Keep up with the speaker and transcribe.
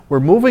we're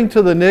moving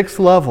to the next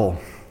level.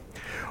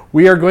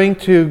 We are going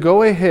to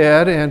go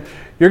ahead and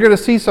you're going to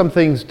see some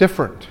things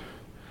different.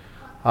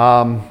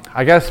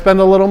 I got to spend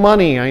a little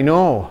money, I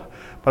know.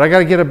 But I got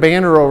to get a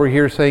banner over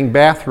here saying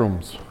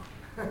bathrooms.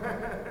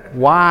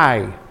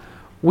 Why?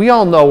 We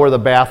all know where the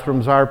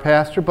bathrooms are,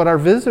 Pastor, but our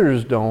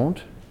visitors don't.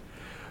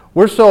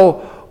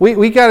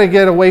 We got to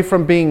get away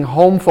from being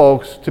home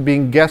folks to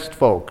being guest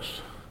folks.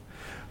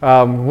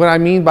 What I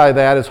mean by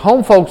that is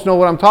home folks know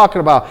what I'm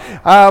talking about.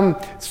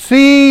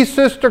 See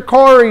Sister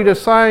Corey to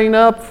sign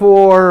up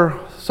for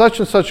such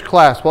and such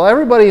class. Well,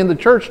 everybody in the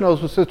church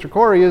knows what Sister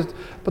Corey is,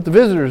 but the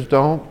visitors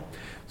don't.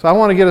 So I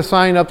want to get a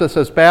sign up that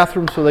says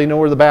bathroom so they know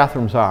where the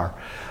bathrooms are.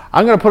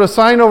 I'm going to put a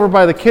sign over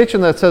by the kitchen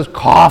that says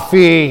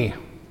coffee.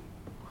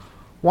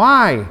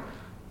 Why?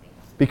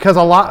 Because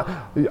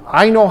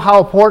I know how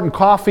important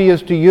coffee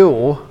is to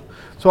you.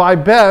 So I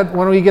bet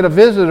when we get a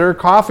visitor,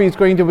 coffee is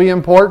going to be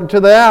important to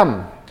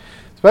them.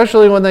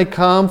 Especially when they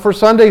come for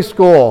Sunday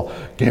school.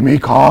 Give me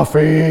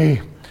coffee.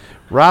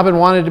 Robin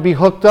wanted to be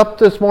hooked up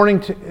this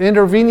morning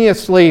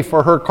intravenously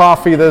for her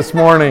coffee this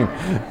morning.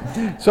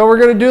 So we're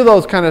going to do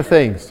those kind of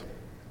things.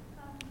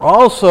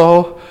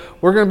 Also,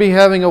 we're going to be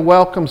having a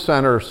welcome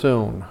center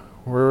soon.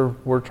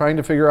 We're trying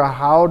to figure out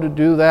how to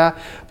do that,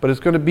 but it's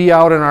going to be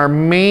out in our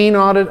main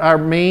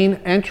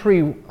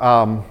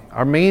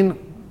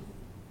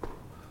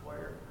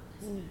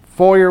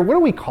foyer. What do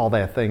we call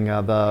that thing?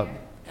 The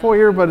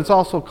foyer, but it's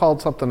also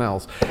called something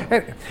else.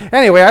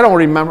 Anyway, I don't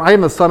remember. I am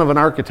the son of an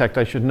architect,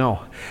 I should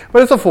know.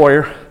 But it's a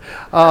foyer.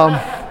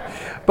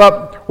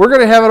 But we're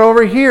going to have it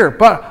over here.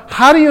 But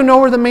how do you know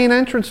where the main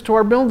entrance to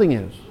our building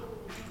is?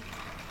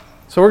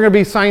 So we're going to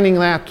be signing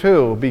that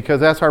too, because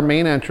that's our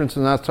main entrance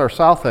and that's our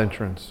south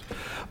entrance.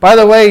 By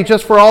the way,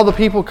 just for all the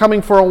people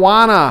coming for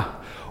Awana,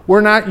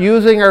 we're not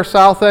using our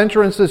south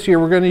entrance this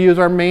year. We're going to use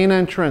our main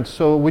entrance.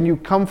 So when you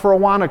come for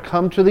Awana,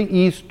 come to the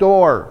east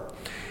door.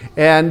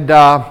 And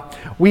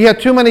we had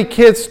too many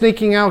kids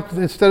sneaking out.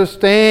 Instead of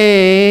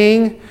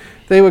staying,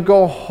 they would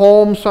go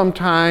home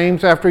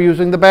sometimes after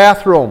using the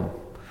bathroom.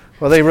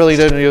 Well, they really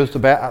didn't use the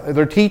bathroom.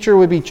 Their teacher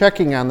would be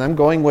checking on them,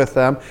 going with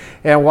them.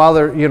 And while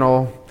they're,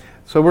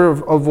 so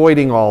we're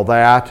avoiding all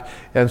that,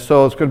 and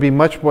so it's going to be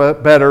much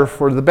better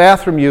for the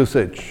bathroom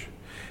usage.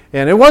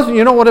 And it wasn't,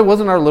 it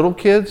wasn't our little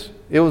kids,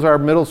 it was our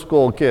middle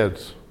school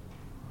kids.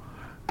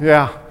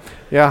 Yeah,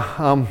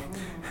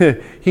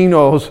 he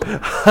knows.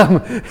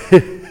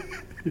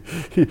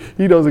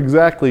 He knows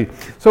exactly.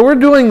 So we're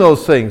doing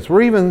those things.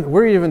 We're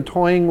even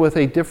toying with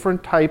a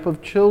different type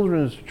of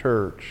children's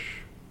church.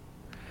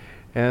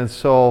 And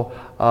so,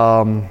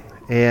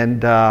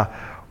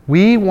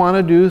 we want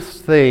to do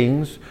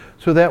things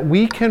so that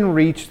we can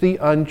reach the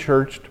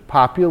unchurched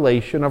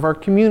population of our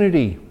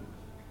community.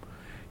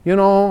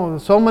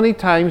 So many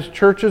times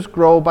churches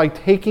grow by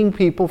taking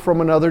people from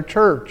another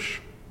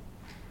church.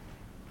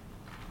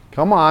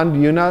 Come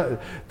on,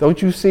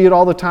 don't you see it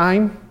all the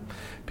time?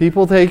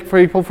 People take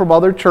people from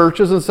other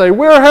churches and say,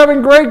 we're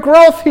having great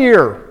growth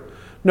here.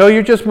 No,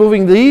 you're just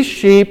moving these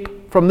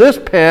sheep from this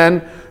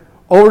pen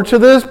over to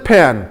this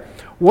pen.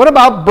 What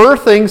about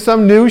birthing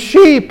some new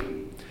sheep?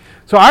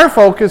 So our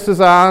focus is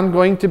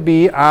going to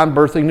be on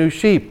birthing new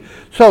sheep.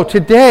 So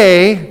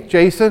today,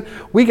 Jason,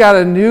 we got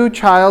a new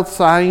child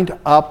signed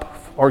up,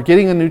 or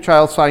getting a new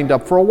child signed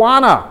up for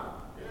Awana.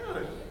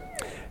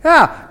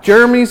 Yeah,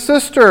 Jeremy's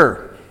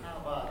sister.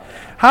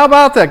 How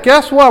about that?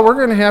 Guess what? We're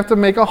going to have to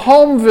make a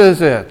home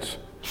visit.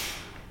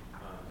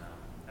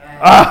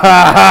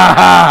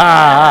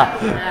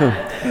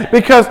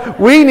 Because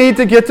we need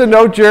to get to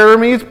know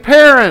Jeremy's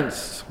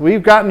parents.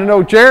 We've gotten to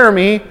know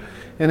Jeremy.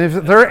 And if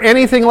they're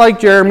anything like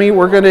Jeremy,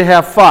 we're going to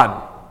have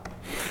fun.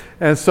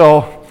 And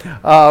so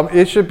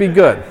it should be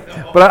good.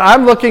 But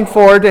I'm looking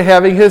forward to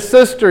having his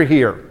sister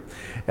here.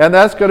 And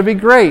that's going to be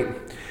great.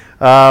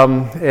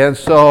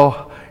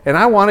 And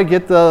I want to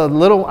get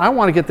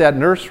that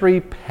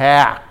nursery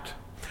packed.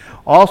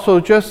 Also,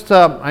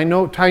 I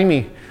know,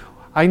 Timey,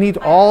 I need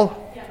all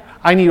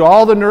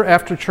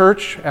after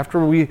church,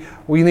 we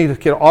need to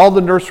get all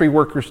the nursery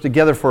workers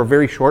together for a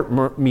very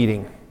short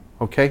meeting.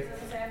 Okay?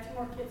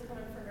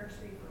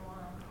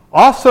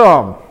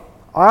 Awesome.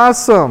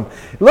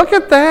 Look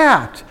at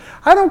that.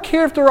 I don't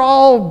care if they're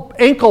all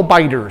ankle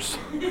biters.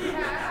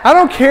 I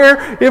don't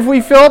care if we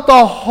fill up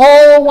the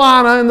whole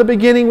Awana in the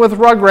beginning with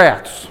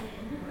Rugrats.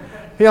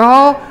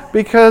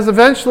 Because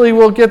eventually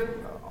we'll get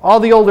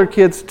all the older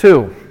kids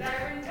too.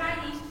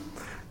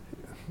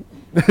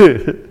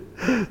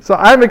 So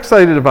I'm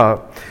excited about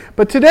it.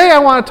 But today I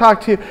want to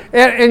talk to you,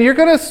 and you're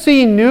going to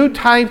see new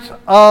types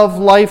of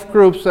life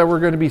groups that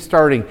we're going to be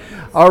starting.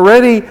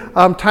 Already,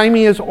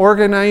 Timey is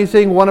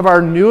organizing one of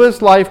our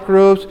newest life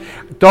groups.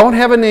 Don't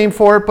have a name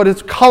for it, but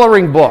it's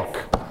coloring book.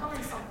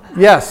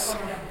 Yes.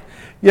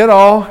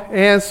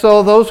 And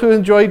so those who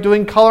enjoy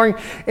doing coloring,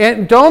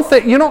 and don't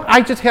think,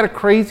 I just had a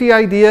crazy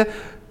idea.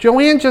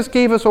 Joanne just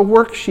gave us a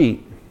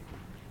worksheet.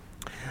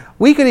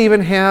 We could even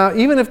have,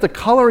 even if the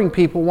coloring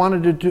people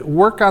wanted to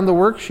work on the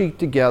worksheet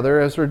together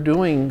as they're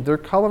doing their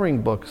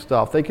coloring book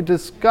stuff, they could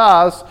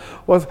discuss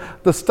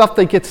the stuff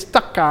they get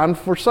stuck on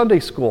for Sunday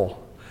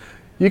school.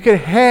 You could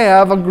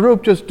have a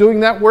group just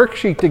doing that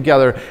worksheet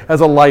together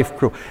as a life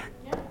group.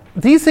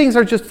 These things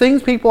are just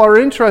things people are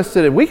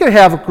interested in. We could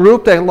have a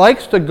group that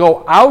likes to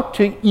go out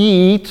to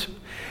eat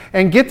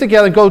and get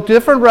together, go to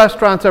different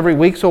restaurants every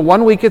week. So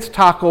one week it's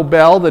Taco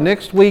Bell, the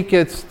next week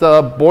it's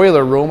the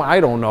Boiler Room, I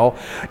don't know.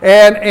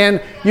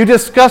 And you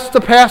discuss the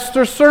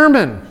pastor's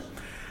sermon.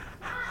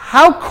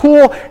 How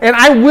cool. And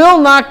I will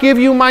not give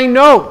you my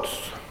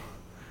notes.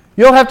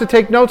 You'll have to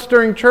take notes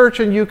during church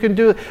and you can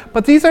do it.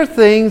 But these are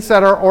things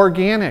that are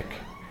organic.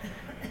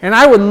 And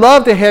I would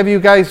love to have you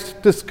guys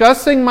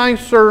discussing my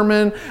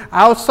sermon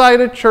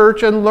outside of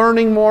church and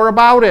learning more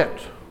about it.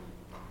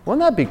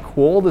 Wouldn't that be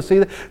cool to see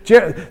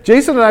that?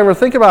 Jason and I were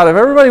thinking about it. If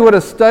everybody would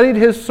have studied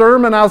his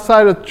sermon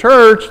outside of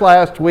church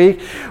last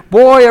week,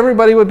 boy,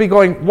 everybody would be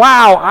going,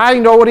 wow, I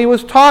know what he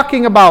was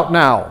talking about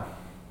now.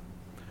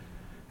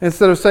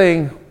 Instead of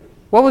saying,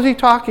 what was he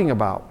talking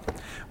about?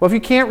 Well, if you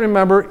can't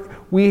remember,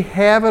 we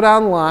have it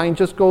online.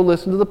 Just go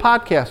listen to the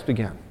podcast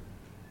again.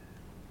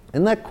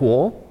 Isn't that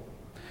cool?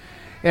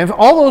 And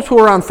all those who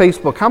are on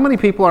Facebook, how many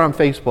people are on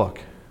Facebook?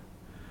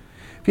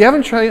 If you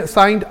haven't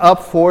signed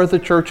up for the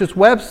church's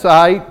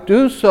website,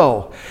 do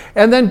so.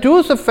 And then do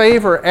us a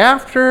favor.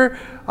 After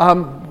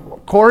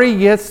Corey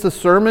gets the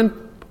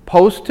sermon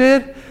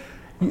posted,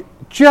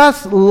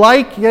 just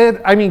like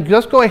it.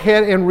 Just go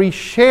ahead and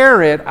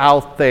reshare it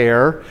out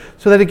there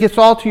so that it gets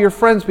all to your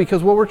friends,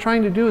 because what we're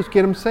trying to do is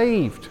get them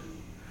saved.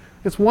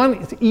 It's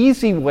one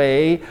easy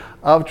way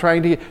of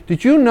trying to get.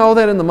 Did you know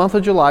that in the month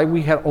of July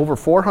we had over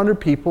 400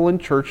 people in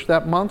church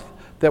that month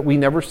that we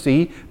never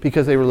see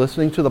because they were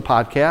listening to the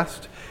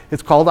podcast?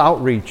 It's called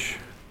Outreach.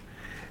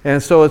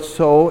 And so it's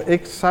so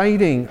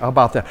exciting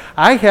about that.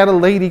 I had a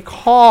lady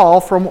call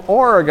from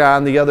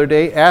Oregon the other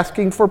day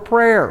asking for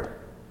prayer.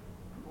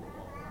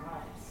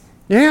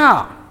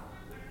 Yeah.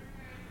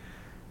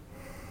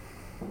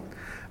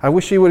 I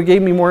wish she would have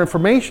gave me more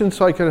information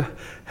so I could have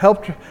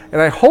helped her. And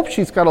I hope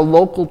she's got a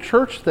local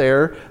church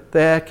there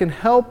that can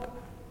help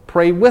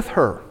pray with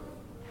her.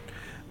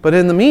 But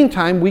in the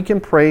meantime, we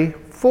can pray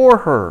for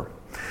her.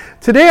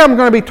 Today I'm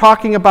going to be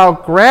talking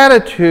about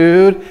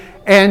gratitude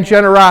and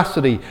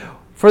generosity.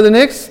 For the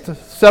next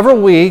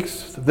several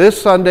weeks, this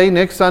Sunday,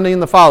 next Sunday,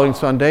 and the following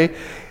Sunday,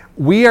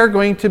 we are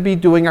going to be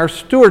doing our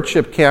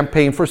stewardship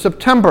campaign for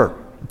September.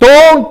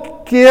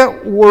 Don't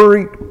get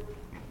worried.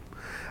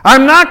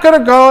 I'm not going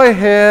to go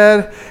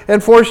ahead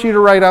and force you to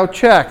write out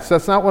checks.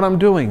 That's not what I'm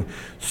doing.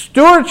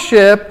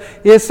 Stewardship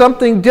is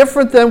something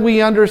different than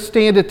we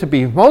understand it to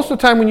be. Most of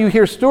the time when you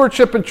hear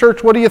stewardship in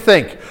church, what do you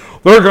think?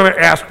 They're going to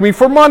ask me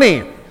for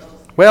money.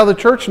 Well, the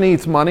church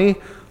needs money,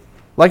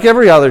 like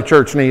every other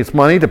church needs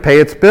money to pay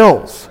its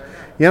bills.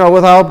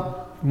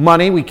 Without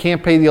money, we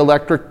can't pay the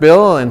electric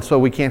bill, and so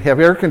we can't have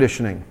air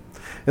conditioning.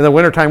 In the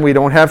wintertime, we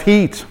don't have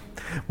heat.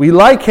 We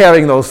like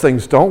having those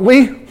things, don't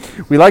we?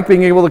 We like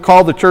being able to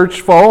call the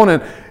church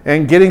phone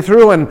and getting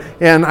through.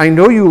 And I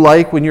know you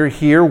like when you're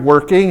here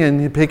working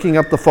and picking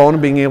up the phone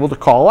and being able to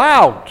call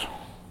out.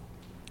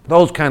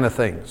 Those kind of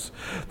things.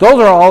 Those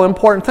are all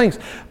important things.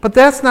 But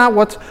that's not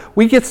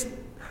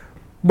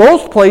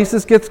most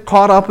places gets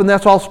caught up, and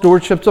that's all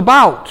stewardship's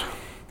about.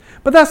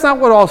 But that's not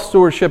what all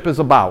stewardship is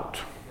about.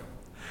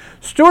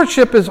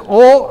 Stewardship is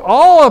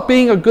all of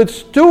being a good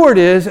steward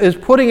is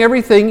putting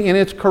everything in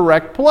its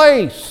correct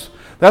place.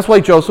 That's why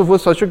Joseph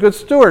was such a good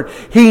steward.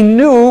 He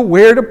knew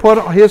where to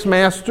put his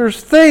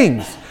master's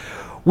things.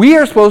 We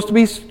are supposed to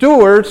be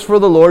stewards for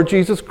the Lord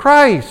Jesus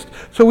Christ.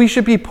 So we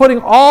should be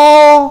putting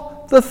all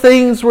the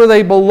things where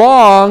they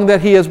belong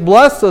that He has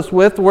blessed us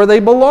with, where they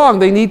belong.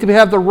 They need to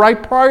have the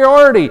right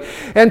priority.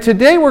 And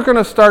today we're going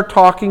to start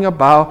talking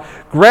about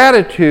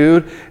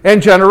gratitude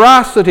and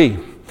generosity.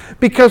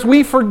 Because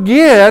we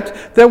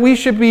forget that we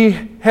should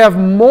have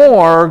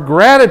more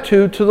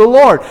gratitude to the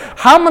Lord.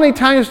 How many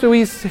times do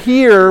we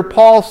hear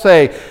Paul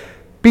say,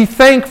 be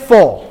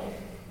thankful?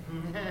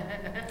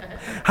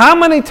 How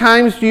many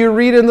times do you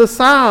read in the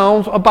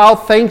Psalms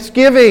about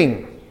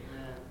thanksgiving?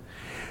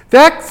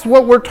 That's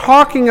what we're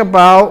talking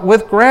about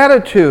with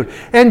gratitude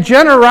and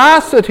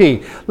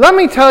generosity. Let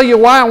me tell you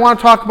why I want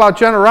to talk about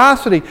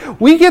generosity.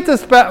 We get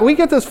this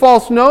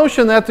false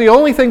notion that the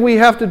only thing we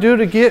have to do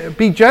to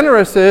be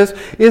generous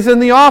is in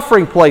the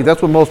offering plate.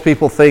 That's what most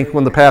people think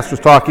when the pastor's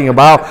talking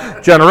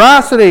about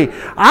generosity.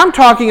 I'm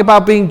talking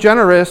about being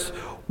generous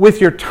with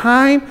your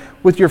time,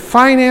 with your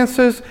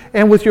finances,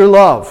 and with your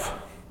love.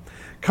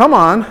 Come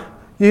on.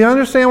 You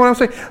understand what I'm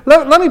saying?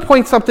 Let me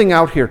point something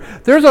out here.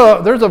 There's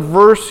a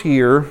verse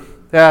here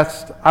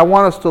that I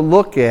want us to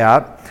look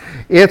at.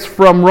 It's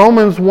from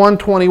Romans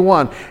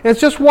 1:21. It's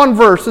just one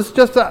verse.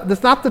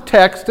 It's not the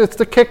text. It's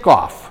the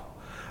kickoff.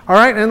 All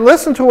right, and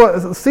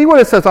see what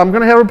it says. I'm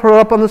going to have it put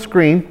up on the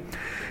screen.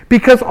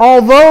 Because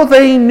although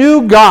they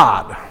knew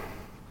God,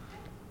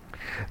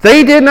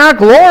 they did not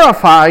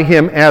glorify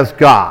Him as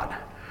God,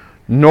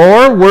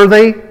 nor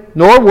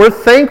were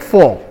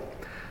thankful,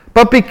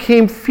 but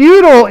became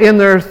futile in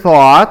their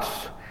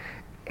thoughts,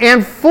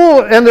 and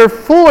their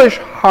foolish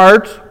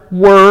hearts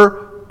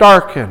were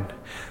darkened.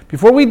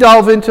 Before we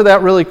delve into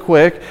that really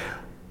quick,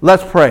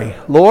 let's pray.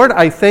 Lord,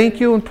 I thank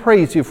you and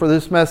praise you for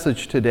this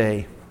message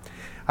today.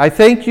 I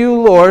thank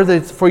you,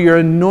 Lord, for your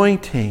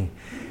anointing.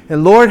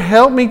 And Lord,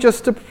 help me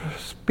just to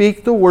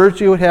speak the words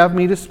you would have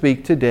me to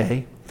speak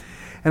today.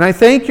 And I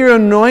thank your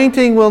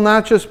anointing will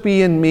not just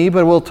be in me,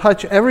 but will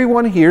touch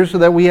everyone here so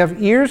that we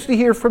have ears to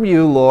hear from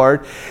you,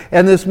 Lord.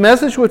 And this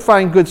message would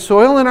find good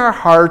soil in our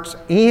hearts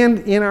and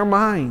in our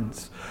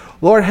minds.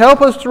 Lord,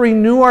 help us to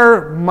renew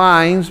our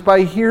minds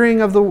by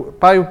hearing of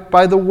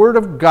by the word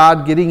of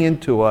God getting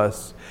into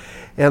us.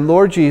 And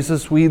Lord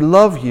Jesus, we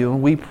love you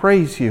and we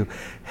praise you.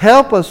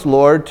 Help us,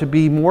 Lord, to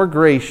be more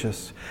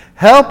gracious.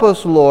 Help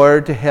us,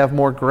 Lord, to have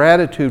more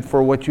gratitude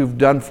for what you've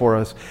done for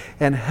us.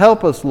 And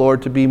help us,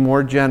 Lord, to be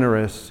more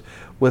generous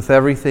with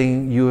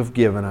everything you have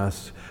given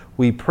us.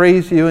 We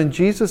praise you in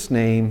Jesus'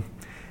 name.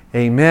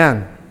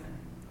 Amen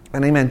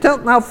and amen.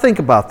 Now think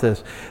about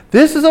this.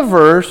 This is a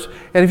verse,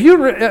 and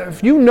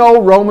if you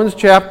know Romans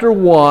chapter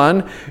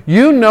 1,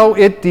 you know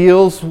it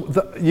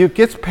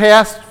gets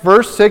past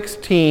verse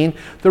 16.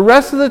 The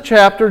rest of the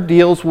chapter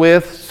deals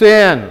with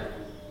sin.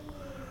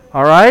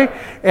 All right?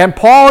 And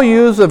Paul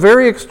used a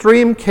very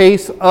extreme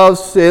case of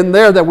sin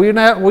there that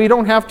we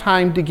don't have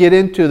time to get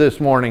into this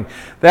morning.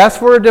 That's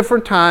for a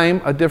different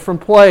time, a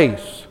different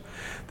place.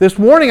 This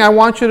morning I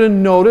want you to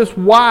notice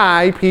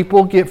why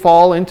people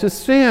fall into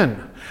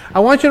sin.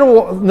 I want you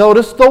to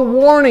notice the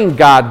warning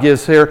God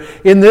gives here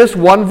in this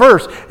one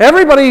verse.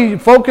 Everybody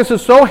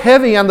focuses so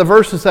heavy on the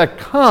verses that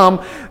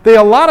come, they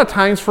a lot of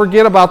times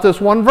forget about this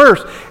one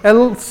verse.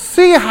 And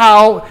see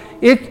how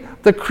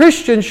the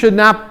Christian should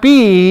not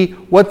be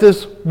what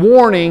this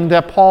warning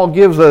that Paul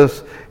gives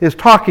us is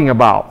talking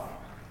about.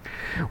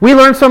 We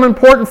learn some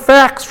important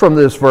facts from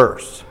this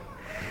verse,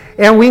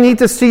 and we need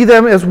to see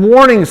them as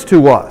warnings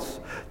to us.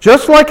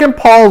 Just like in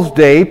Paul's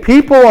day,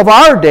 people of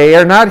our day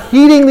are not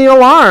heeding the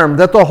alarm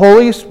that the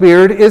Holy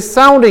Spirit is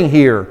sounding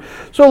here.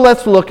 So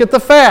let's look at the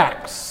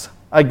facts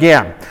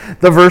again.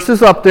 The verse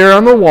is up there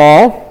on the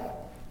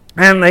wall,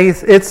 and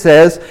it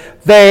says,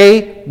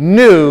 they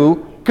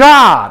knew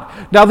God.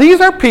 Now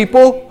these are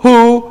people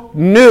who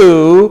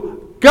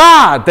knew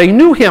God. They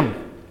knew Him.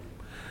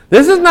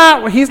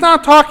 He's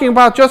not talking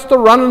about just the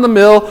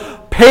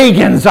run-of-the-mill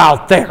pagans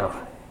out there.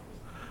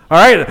 All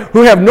right,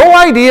 who have no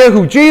idea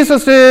who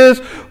Jesus is,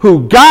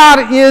 who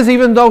God is,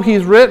 even though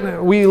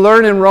we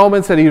learn in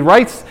Romans that He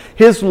writes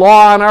His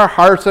law on our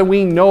hearts and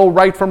we know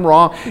right from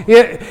wrong.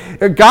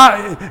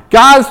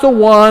 God's the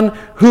one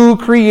who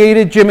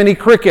created Jiminy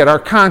Cricket, our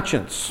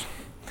conscience.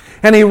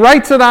 And He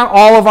writes it on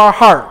all of our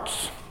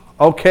hearts.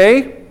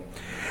 Okay?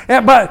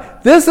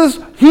 But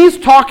He's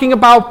talking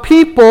about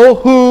people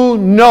who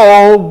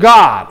know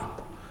God.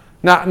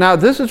 Now,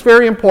 this is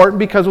very important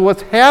because of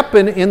what's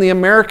happened in the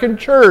American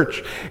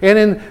church and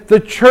in the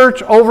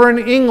church over in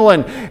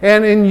England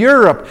and in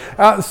Europe.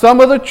 Some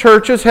of the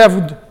churches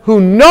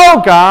who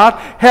know God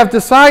have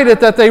decided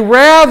that they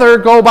rather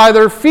go by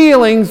their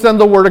feelings than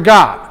the Word of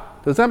God.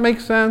 Does that make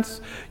sense?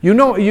 You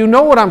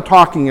know what I'm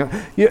talking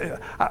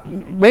about.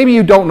 Maybe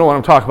you don't know what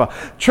I'm talking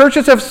about.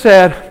 Churches have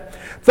said,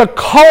 the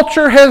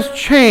culture has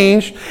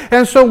changed,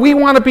 and so we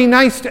want to be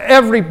nice to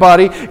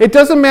everybody. It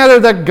doesn't matter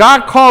that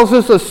God calls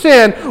this a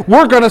sin,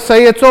 we're going to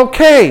say it's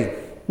okay.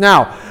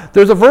 Now,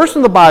 there's a verse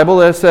in the Bible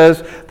that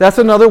says that's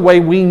another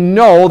way we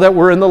know that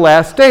we're in the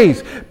last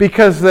days,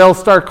 because they'll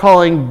start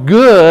calling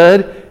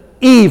good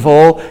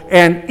evil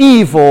and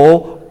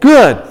evil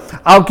good.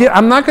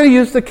 I'm not going to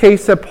use the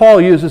case that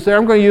Paul uses there.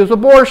 I'm going to use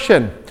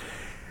abortion.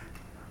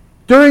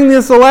 During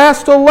this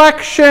last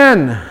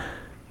election,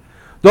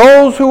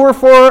 those who were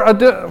for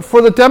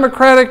the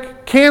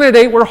Democratic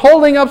candidate were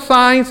holding up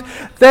signs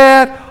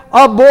that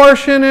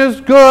abortion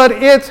is good.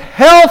 It's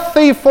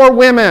healthy for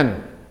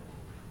women.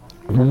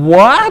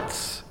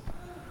 What?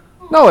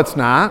 No, it's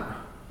not.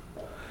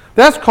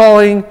 That's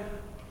calling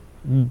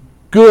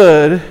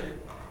good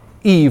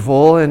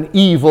evil and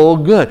evil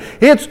good.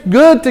 It's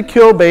good to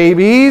kill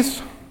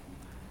babies,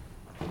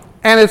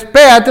 and it's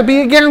bad to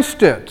be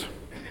against it.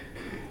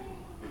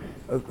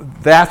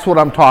 That's what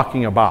I'm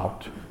talking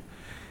about.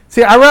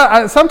 See,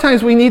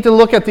 sometimes we need to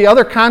look at the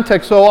other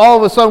context so all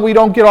of a sudden we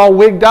don't get all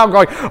wigged out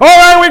going, all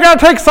right, we got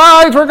to take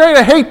sides, we're going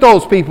to hate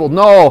those people.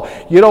 No,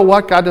 you know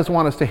what? God doesn't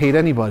want us to hate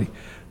anybody.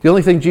 The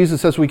only thing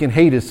Jesus says we can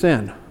hate is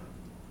sin.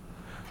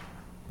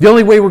 The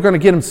only way we're going to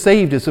get them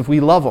saved is if we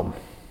love them.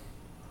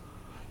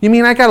 You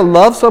mean I got to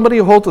love somebody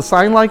who holds a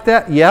sign like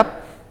that?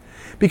 Yep.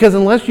 Because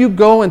unless you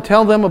go and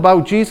tell them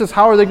about Jesus,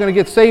 how are they going to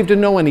get saved and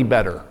know any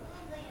better?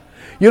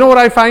 You know what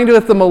I find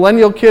with the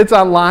millennial kids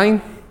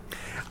online?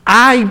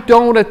 I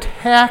don't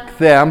attack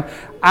them.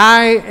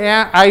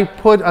 I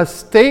put a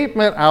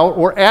statement out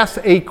or ask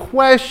a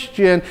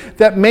question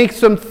that makes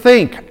them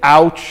think.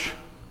 Ouch.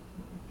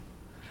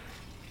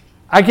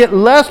 I get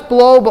less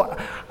blow.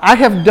 I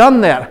have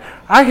done that.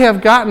 Oh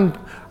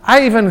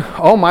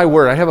my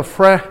word, I have a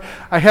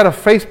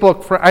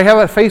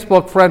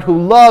Facebook friend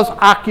who loves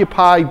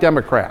Occupy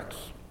Democrats.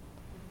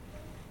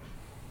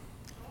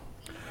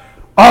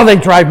 Oh, they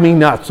drive me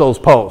nuts, those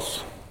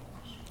posts.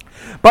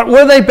 But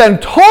where they've been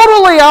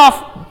totally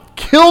off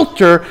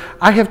kilter,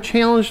 I have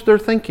challenged their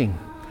thinking.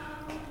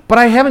 But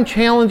I haven't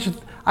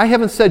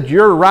said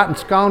you're a rotten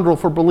scoundrel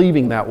for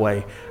believing that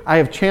way. I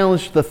have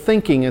challenged the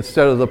thinking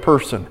instead of the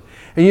person.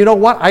 And you know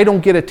what? I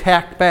don't get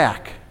attacked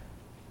back.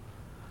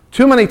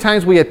 Too many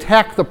times we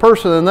attack the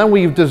person and then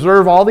we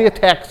deserve all the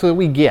attacks that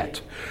we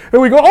get.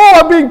 And we go, oh,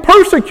 I'm being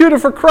persecuted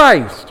for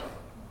Christ.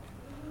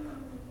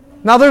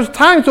 Now there's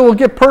times that we'll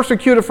get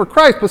persecuted for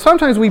Christ, but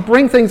sometimes we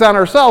bring things on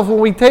ourselves when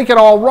we take it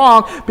all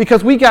wrong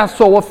because we got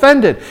so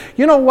offended.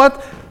 You know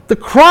what? The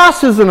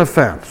cross is an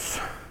offense.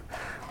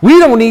 We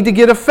don't need to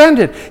get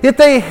offended. If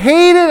they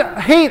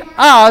hate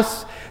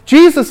us,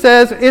 Jesus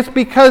says it's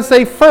because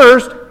they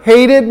first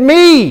hated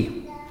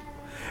me.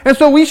 And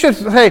so we should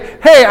say,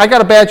 hey, I got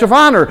a badge of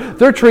honor.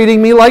 They're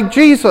treating me like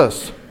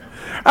Jesus.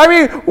 I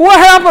mean, what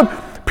happened?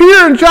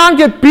 Peter and John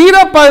get beat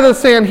up by the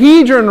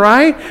Sanhedrin,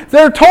 right?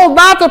 They're told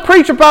not to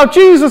preach about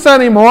Jesus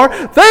anymore.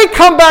 They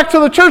come back to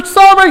the church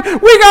celebrating.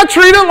 We got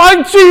treated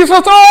like Jesus.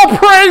 Oh,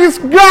 praise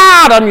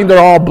God. I mean, they're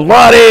all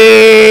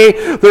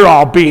bloody. They're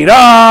all beat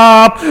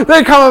up.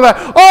 They come back.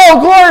 Oh,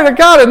 glory to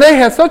God. And they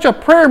had such a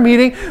prayer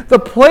meeting. The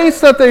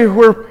place that they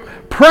were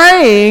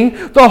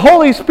praying, the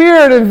Holy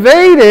Spirit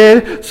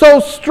invaded so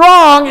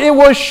strong it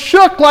was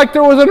shook like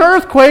there was an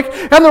earthquake,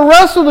 and the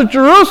rest of the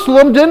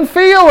Jerusalem didn't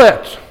feel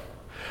it.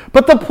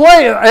 But the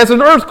place, as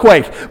an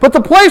earthquake, but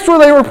the place where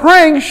they were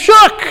praying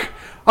shook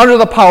under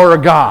the power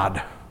of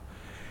God.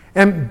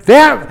 And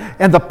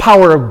the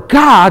power of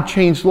God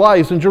changed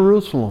lives in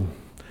Jerusalem.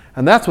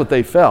 And that's what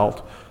they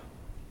felt.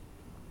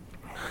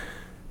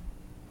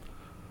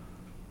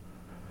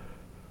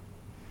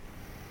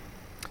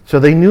 So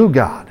they knew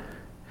God.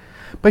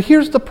 But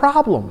here's the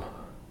problem.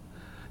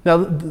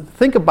 Now,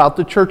 think about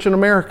the church in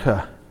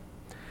America.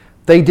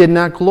 They did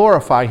not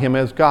glorify him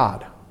as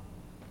God.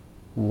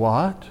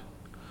 What?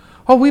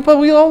 Oh, but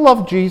we all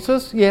love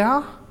Jesus,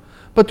 yeah.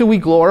 But do we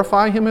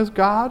glorify him as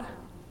God?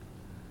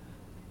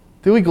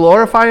 Do we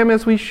glorify him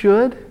as we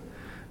should?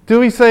 Do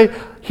we say,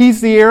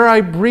 he's the air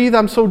I breathe,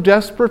 I'm so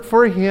desperate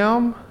for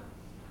him?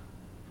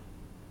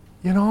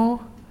 You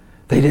know,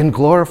 they didn't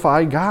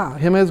glorify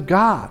him as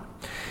God.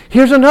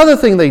 Here's another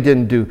thing they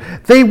didn't do.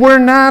 They were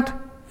not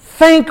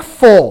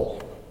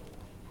thankful.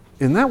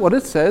 Isn't that what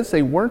it says?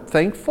 They weren't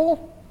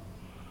thankful?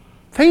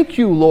 Thank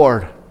you,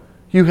 Lord.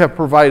 You have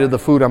provided the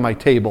food on my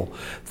table.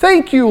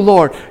 Thank you,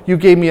 Lord. You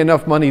gave me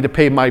enough money to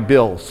pay my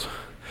bills.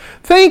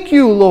 Thank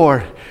you,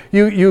 Lord.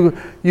 You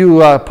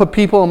put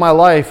people in my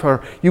life,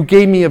 or you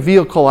gave me a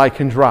vehicle I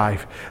can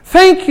drive.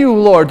 Thank you,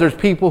 Lord. There's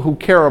people who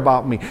care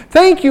about me.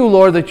 Thank you,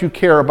 Lord, that you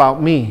care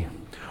about me.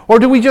 Or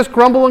do we just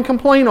grumble and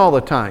complain all the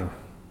time?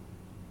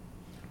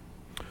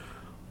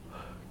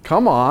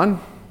 Come on.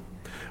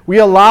 We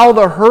allow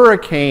the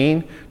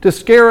hurricane to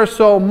scare us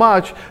so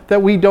much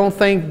that we don't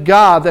thank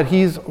God that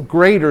he's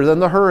greater than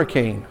the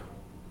hurricane.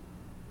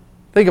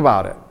 Think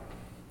about it.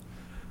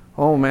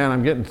 Oh man,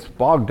 I'm getting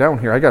bogged down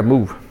here. I got to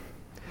move.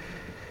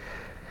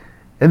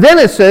 And then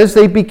it says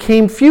they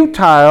became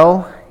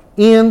futile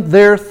in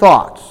their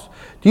thoughts.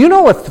 Do you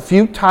know what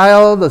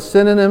the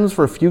synonyms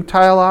for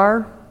futile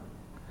are?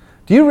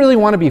 Do you really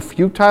want to be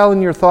futile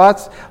in your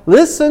thoughts?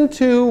 Listen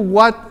to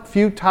what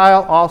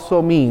futile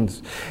also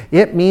means.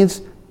 It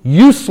means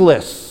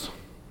useless.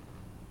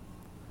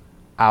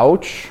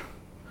 Ouch.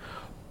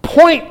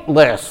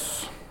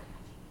 Pointless.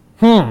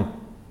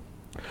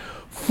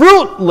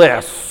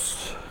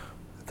 Fruitless.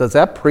 Does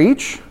that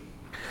preach?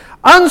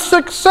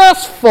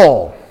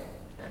 Unsuccessful.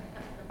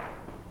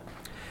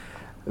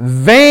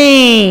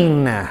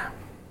 Vain.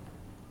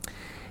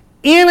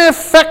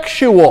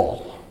 Ineffectual.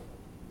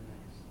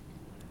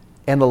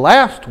 And the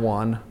last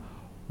one,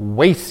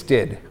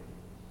 wasted.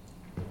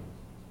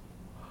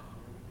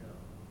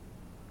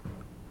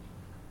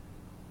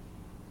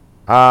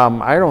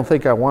 I don't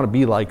think I want to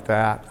be like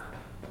that.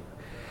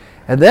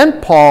 And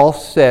then Paul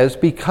says,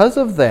 because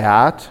of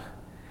that,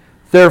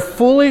 their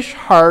foolish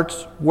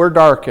hearts were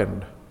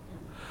darkened.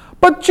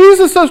 But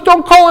Jesus says,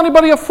 don't call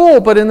anybody a fool,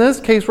 but in this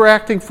case, we're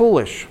acting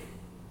foolish.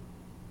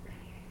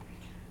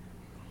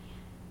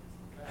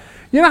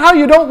 You know how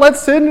you don't let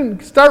sin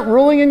start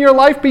ruling in your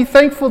life? Be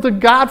thankful to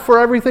God for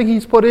everything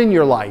he's put in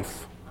your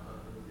life.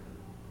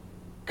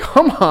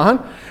 Come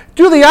on.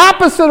 Do the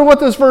opposite of what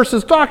this verse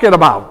is talking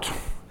about.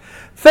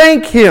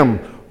 Thank him.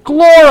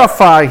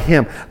 Glorify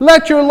him.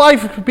 Let your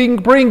life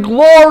bring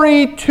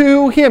glory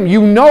to him.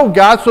 You know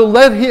God, so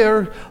let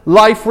your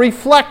life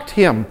reflect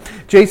him.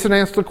 Jason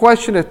asked the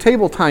question at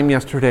table time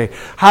yesterday.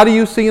 How do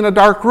you see in a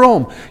dark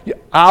room?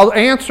 I'll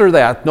answer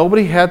that.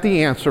 Nobody had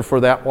the answer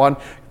for that one.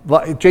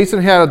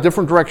 Jason had a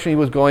different direction he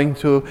was going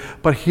to,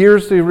 but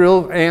here's the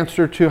real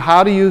answer to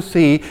how do you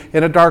see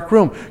in a dark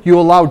room. You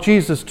allow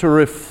Jesus to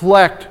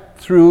reflect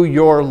through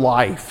your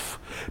life,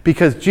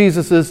 because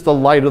Jesus is the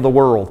light of the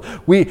world.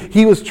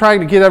 He was trying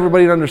to get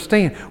everybody to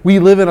understand we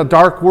live in a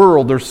dark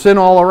world. There's sin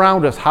all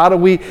around us. How do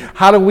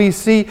we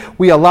see?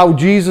 We allow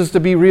Jesus to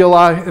be real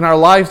in our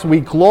lives. We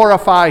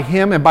glorify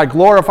him, and by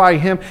glorifying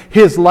him,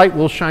 his light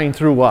will shine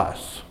through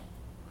us.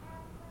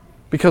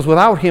 Because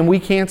without Him, we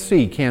can't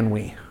see, can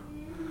we?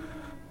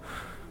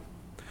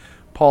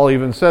 Paul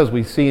even says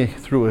we see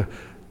through a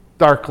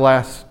dark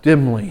glass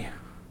dimly.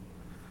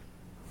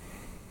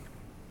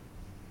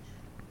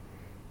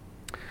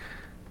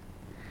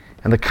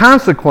 And the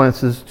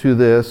consequences to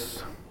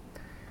this,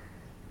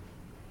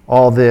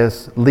 all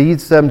this,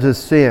 leads them to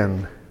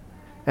sin,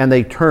 and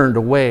they turned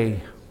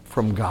away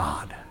from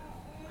God.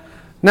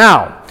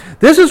 Now,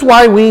 this is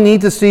why we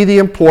need to see the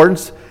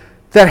importance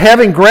that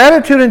having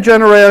gratitude and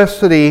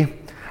generosity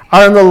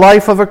are in the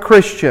life of a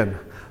Christian.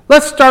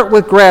 Let's start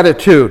with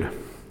gratitude.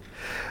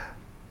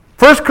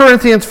 1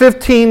 Corinthians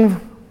 15,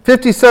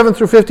 57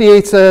 through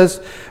 58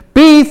 says,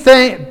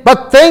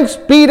 But thanks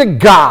be to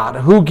God,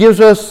 who gives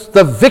us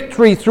the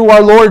victory through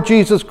our Lord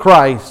Jesus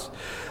Christ.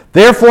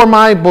 Therefore,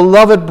 my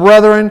beloved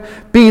brethren,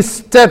 be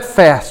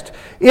steadfast,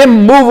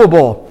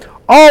 immovable,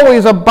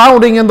 always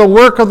abounding in the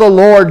work of the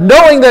Lord,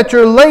 knowing that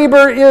your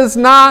labor is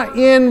not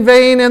in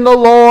vain in the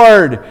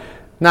Lord.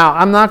 Now,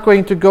 I'm not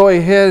going to go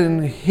ahead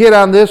and hit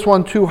on this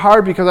one too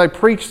hard because I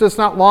preached this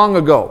not long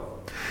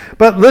ago.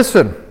 But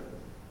listen,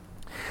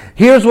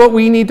 here's what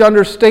we need to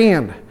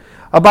understand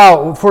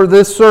for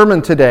this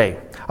sermon today,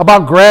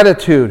 about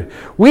gratitude.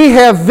 We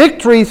have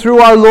victory through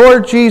our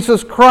Lord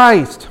Jesus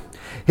Christ.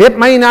 It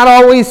may not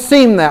always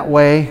seem that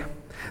way.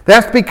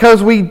 That's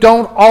because we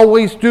don't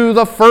always do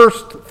the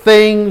first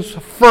things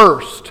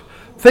first.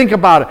 Think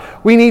about it.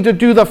 We need to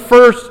do the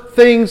first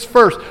things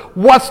first.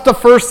 What's the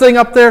first thing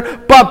up there?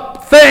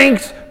 But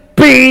thanks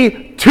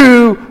be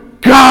to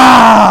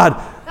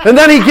God. And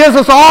then He gives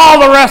us all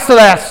the rest of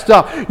that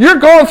stuff. You're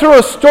going through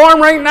a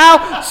storm right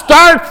now.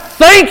 Start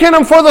thanking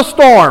Him for the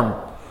storm.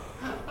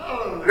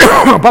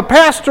 But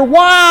Pastor,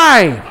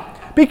 why?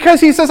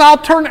 Because He says, I'll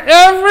turn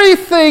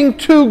everything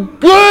to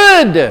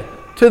good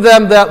to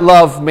them that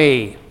love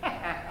me.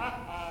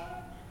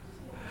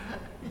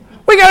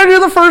 We got to do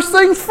the first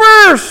things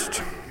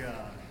first.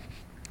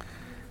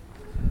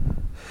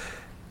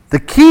 The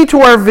key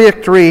to our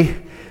victory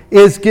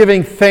is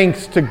giving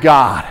thanks to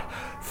God.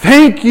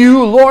 Thank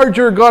you, Lord,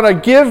 you're going to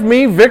give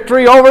me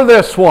victory over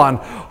this one.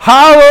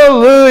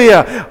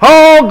 Hallelujah.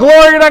 Oh,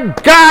 glory to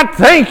God.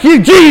 Thank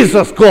you,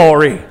 Jesus.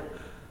 Glory.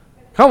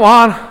 Come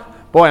on.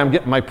 Boy, I'm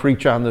getting my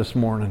preach on this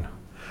morning.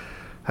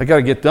 I got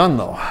to get done,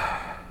 though.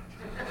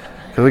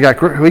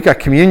 Because we got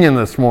communion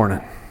this morning.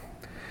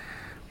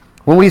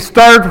 When we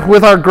start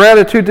with our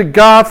gratitude to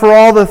God for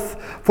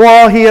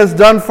all He has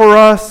done for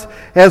us,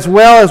 as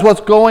well as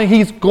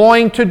He's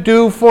going to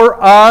do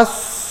for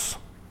us.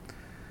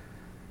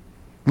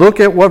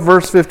 Look at what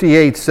verse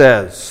 58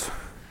 says.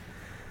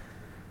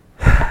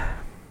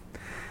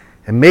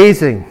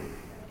 Amazing.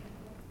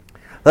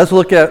 Let's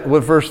look at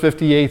what verse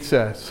 58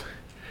 says.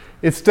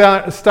 It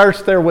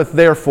starts there with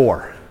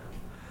therefore.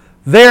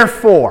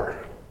 Therefore.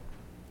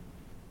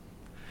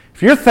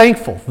 If you're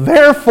thankful,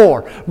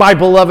 therefore, my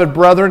beloved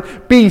brethren,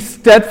 be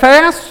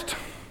steadfast,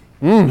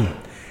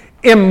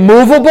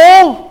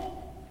 immovable,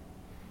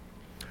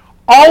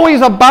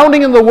 always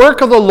abounding in the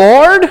work of the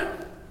Lord,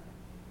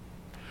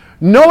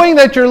 knowing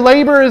that your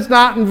labor is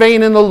not in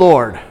vain in the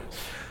Lord.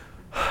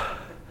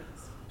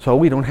 So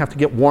we don't have to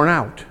get worn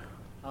out.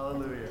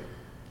 Hallelujah.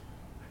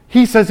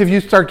 He says if you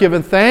start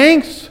giving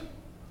thanks,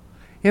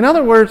 in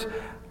other words,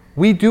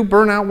 we do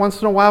burn out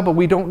once in a while, but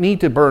we don't need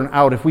to burn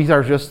out if we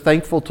are just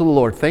thankful to the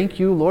Lord. Thank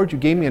you, Lord, you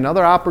gave me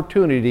another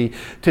opportunity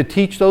to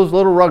teach those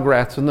little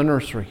rugrats in the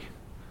nursery.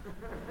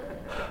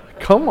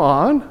 Come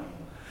on.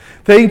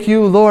 Thank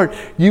you, Lord,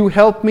 you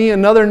helped me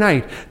another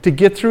night to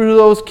get through to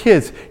those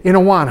kids in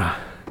Awana.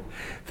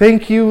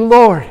 Thank you,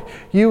 Lord,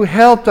 you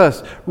helped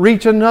us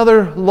reach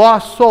another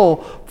lost soul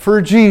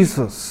for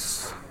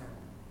Jesus.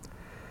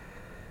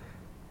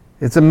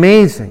 It's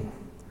amazing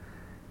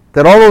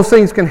that all those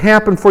things can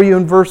happen for you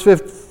in verse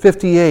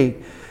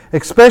 58,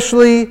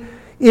 especially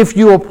if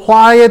you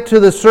apply it to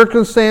the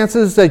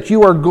circumstances that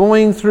you are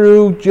going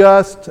through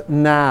just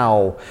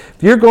now.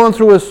 If you're going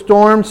through a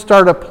storm,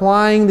 start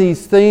applying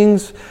these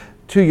things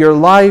to your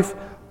life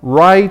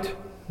right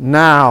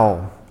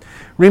now.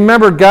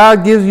 Remember,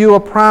 God gives you a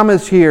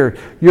promise here.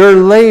 Your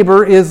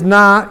labor is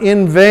not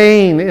in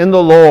vain in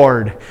the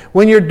Lord.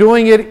 When you're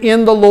doing it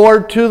in the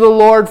Lord, to the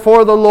Lord,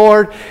 for the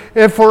Lord,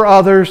 and for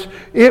others,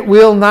 it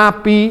will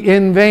not be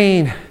in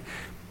vain.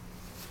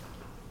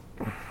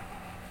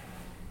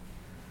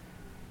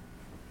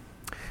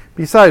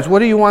 Besides, what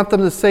do you want them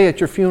to say at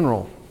your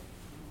funeral?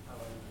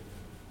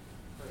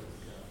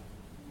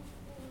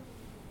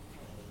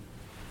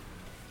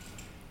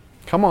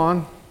 Come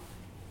on.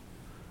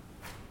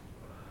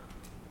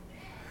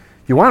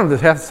 You want them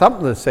to have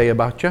something to say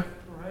about you.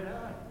 Right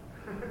on.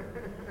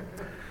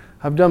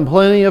 I've done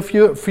plenty of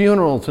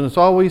funerals, and it's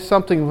always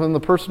something from the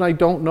person I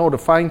don't know to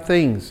find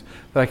things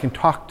that I can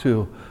talk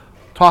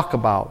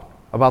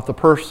about the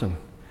person.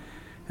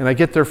 And I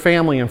get their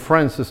family and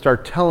friends to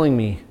start telling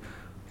me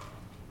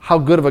how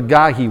good of a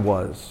guy he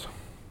was.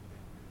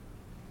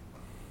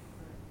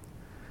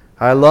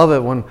 I love it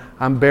when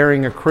I'm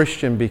burying a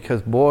Christian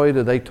because, boy,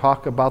 do they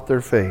talk about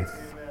their faith.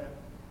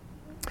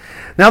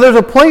 Now, there's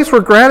a place where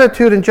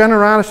gratitude and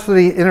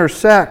generosity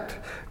intersect.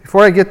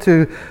 Before I get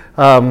to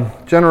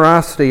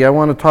generosity, I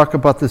want to talk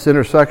about this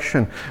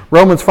intersection.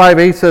 Romans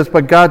 5:8 says,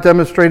 "But God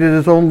demonstrated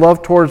his own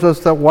love towards us,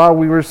 that while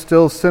we were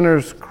still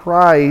sinners,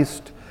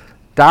 Christ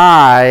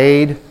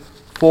died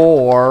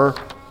for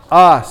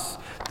us."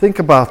 Think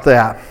about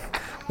that.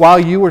 While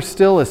you were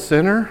still a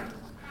sinner,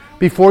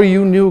 before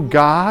you knew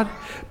God,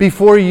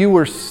 before you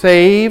were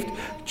saved,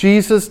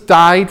 Jesus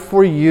died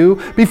for you.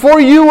 Before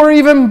you were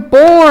even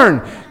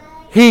born,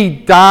 he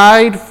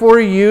died for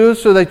you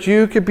so that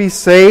you could be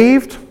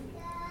saved.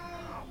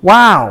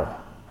 Wow.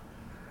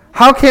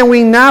 How can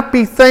we not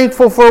be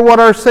thankful for what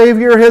our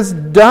Savior has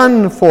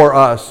done for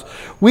us?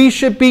 We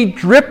should be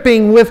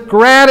dripping with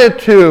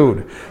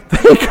gratitude.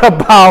 Think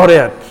about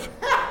it.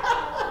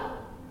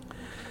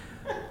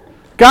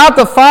 God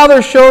the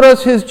Father showed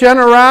us his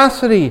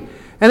generosity,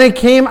 and it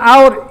came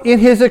out in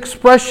his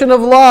expression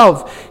of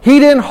love. He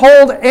didn't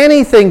hold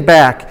anything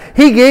back.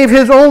 He gave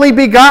his only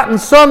begotten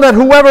Son, that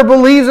whoever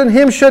believes in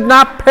him should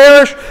not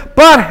perish,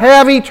 but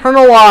have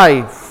eternal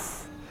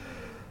life.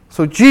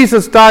 So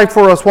Jesus died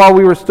for us while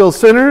we were still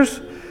sinners.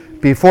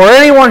 Before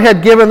anyone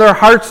had given their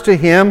hearts to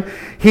him,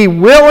 he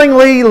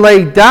willingly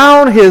laid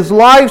down his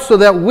life so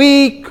that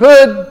we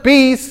could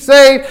be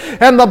saved.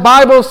 And the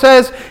Bible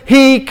says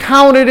he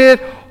counted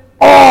it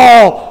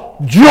all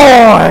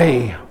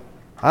joy.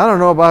 I don't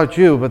know about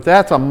you, but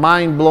that's a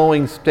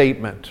mind-blowing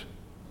statement.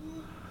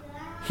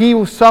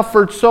 He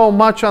suffered so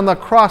much on the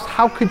cross.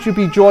 How could you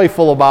be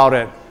joyful about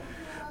it?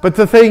 But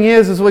the thing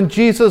is when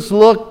Jesus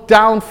looked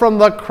down from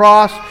the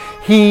cross,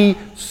 he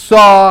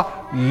saw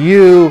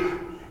you,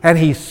 and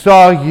he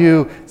saw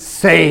you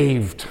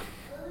saved.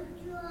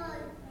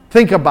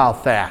 Think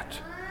about that.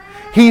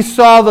 He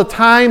saw the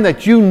time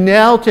that you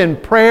knelt in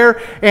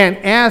prayer and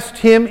asked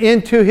him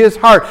into his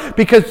heart.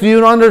 Because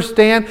you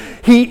understand,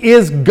 he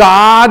is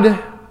God.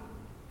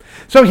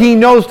 So he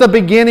knows the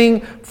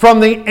beginning from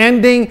the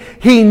ending.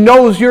 He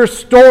knows your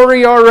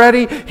story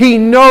already. He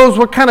knows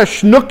what kind of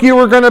schnook you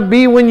were going to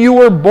be when you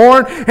were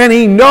born. And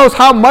he knows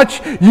how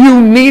much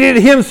you needed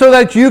him so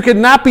that you could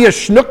not be a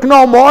schnook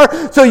no more.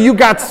 So you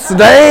got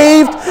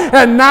saved.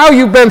 And now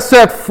you've been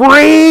set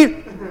free.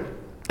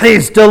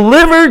 He's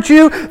delivered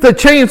you. The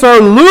chains are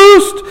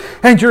loosed.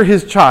 And you're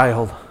his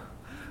child.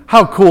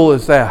 How cool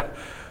is that?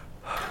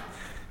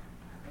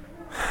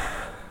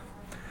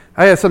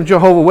 I had some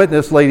Jehovah's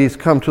Witness ladies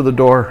come to the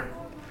door.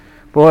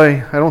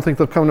 Boy, I don't think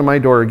they'll come to my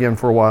door again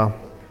for a while.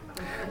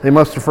 They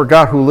must have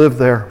forgot who lived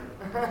there.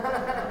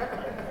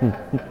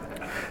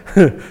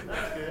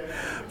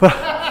 But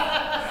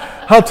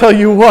I'll tell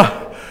you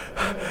what,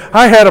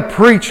 I had to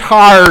preach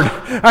hard.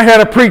 I had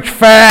to preach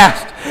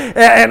fast.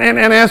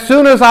 And as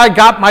soon as I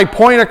got my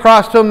point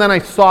across to them, then I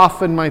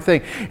softened my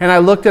thing. And I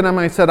looked at them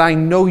and I said, I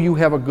know you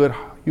have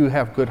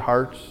good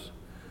hearts.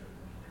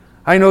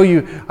 I know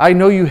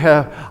you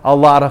have a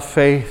lot of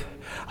faith.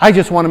 I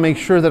just want to make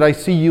sure that I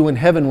see you in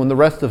heaven when the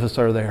rest of us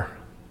are there.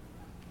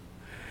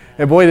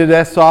 And boy, did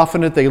that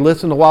soften it. They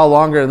listened a while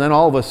longer, and then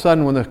all of a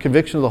sudden, when the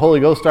conviction of the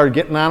Holy Ghost started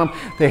getting on them,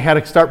 they had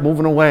to start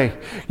moving away.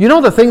 You know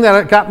the thing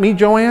that got me,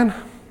 Joanne?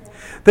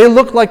 They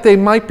looked like they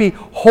might be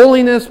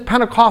holiness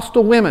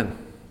Pentecostal women.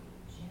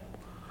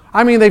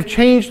 I mean, they've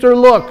changed their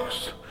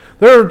looks.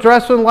 They're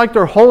dressing like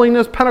they're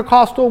holiness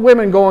Pentecostal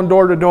women going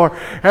door to door.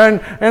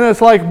 And it's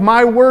like,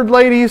 my word,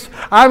 ladies,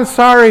 I'm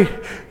sorry.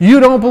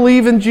 You don't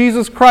believe in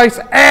Jesus Christ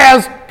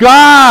as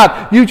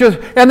God.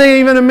 And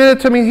they even admitted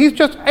to me, he's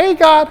just a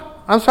God.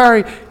 I'm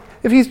sorry.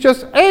 If he's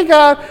just a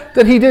God,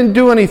 then he didn't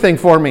do anything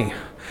for me.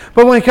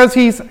 But because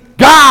he's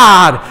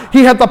God,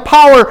 he had the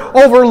power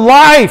over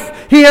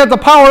life. He had the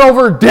power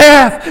over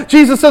death.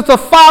 Jesus says, the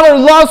Father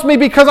loves me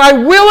because I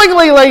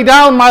willingly lay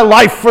down my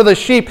life for the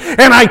sheep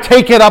and I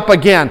take it up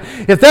again.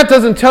 If that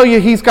doesn't tell you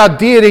he's got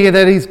deity and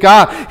that he's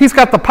God, he's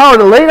got the power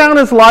to lay down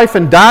his life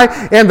and die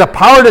and the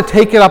power to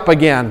take it up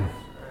again.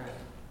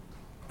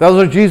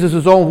 Those are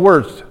Jesus' own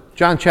words.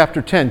 John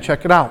chapter 10.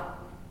 Check it out.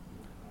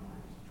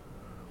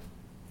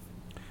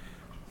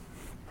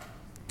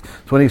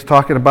 It's when he's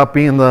talking about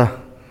being the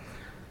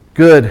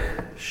good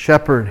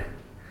shepherd.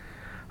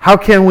 How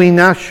can we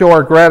not show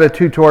our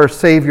gratitude to our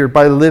Savior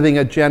by living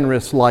a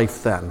generous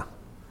life then?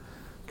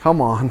 Come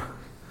on.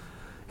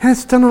 And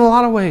it's done in a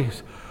lot of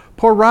ways.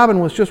 Poor Robin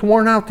was just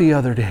worn out the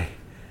other day.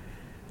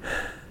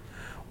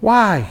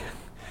 Why?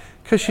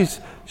 Because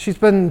she's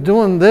been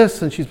doing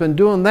this and she's been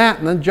doing that,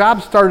 and then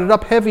job started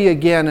up heavy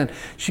again, and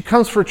she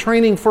comes for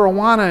training for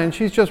Awana and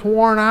she's just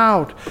worn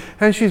out.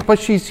 But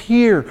she's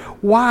here.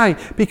 Why?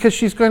 Because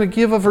she's going to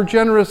give of her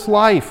generous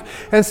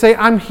life and say,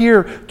 I'm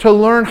here to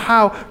learn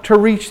how to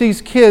reach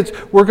these kids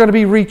we're going to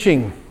be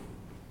reaching.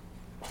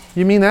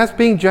 You mean that's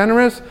being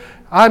generous?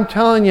 I'm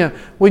telling you,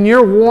 when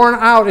you're worn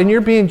out and you're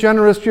being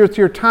generous with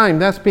your time,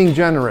 that's being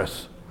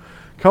generous.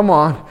 Come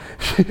on.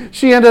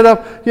 She ended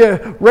up,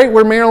 right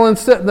where Marilyn's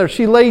sitting there.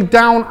 She laid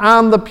down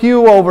on the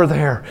pew over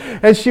there.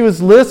 And she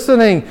was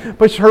listening,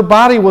 but her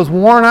body was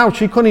worn out.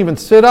 She couldn't even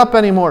sit up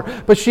anymore.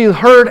 But she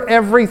heard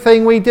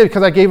everything we did,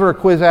 because I gave her a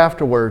quiz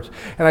afterwards.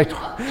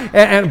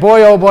 And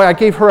boy, oh boy, I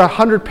gave her a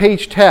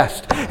 100-page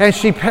test. And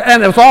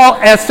it was all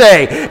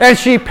essay. And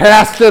she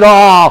passed it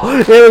all.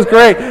 It was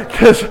great,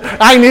 because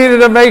I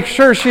needed to make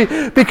sure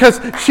because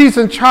she's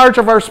in charge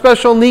of our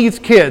special needs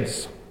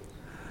kids.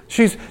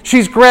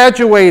 She's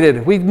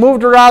graduated. We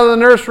moved her out of the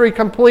nursery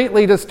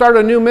completely to start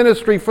a new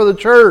ministry for the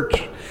church.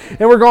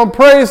 And we're going,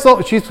 praise the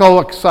Lord. She's so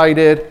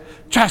excited.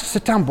 Josh,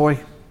 sit down, boy.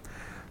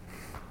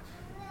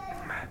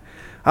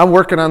 I'm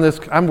working on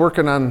this.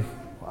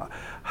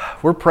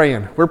 We're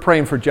praying. We're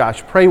praying for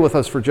Josh. Pray with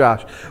us for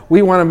Josh.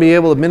 We want to be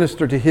able to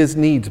minister to his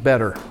needs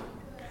better.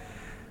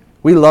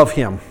 We love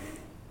him.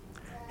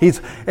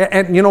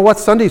 And you know what?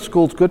 Sunday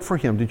school's good for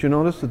him. Did you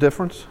notice the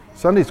difference?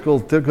 Sunday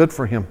school's good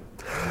for him.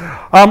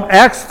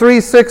 Acts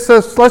 3:6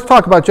 says, let's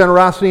talk about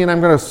generosity, and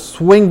I'm going to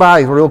swing by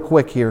real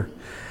quick here.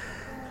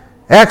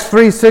 Acts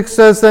 3:6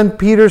 says, then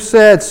Peter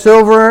said,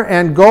 silver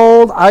and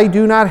gold I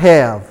do not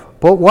have,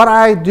 but what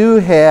I do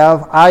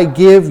have I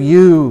give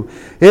you.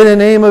 In the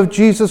name of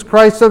Jesus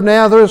Christ of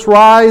Nazareth,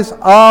 rise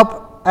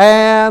up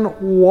and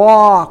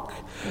walk.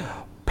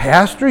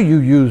 Pastor, you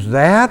use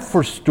that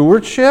for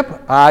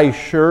stewardship? I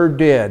sure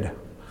did.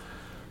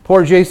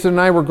 Poor Jason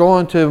and I were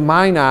going to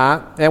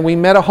Minot, and we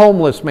met a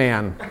homeless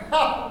man.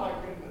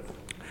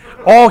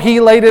 Oh, he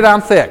laid it on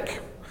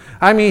thick.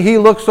 I mean, he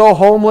looked so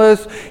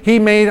homeless. He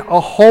made a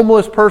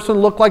homeless person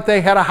look like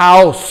they had a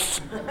house.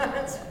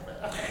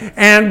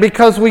 And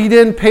because we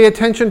didn't pay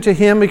attention to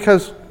him,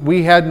 because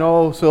we had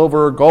no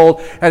silver or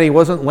gold, and he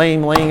wasn't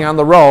laying on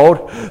the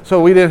road,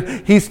 so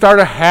he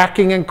started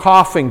hacking and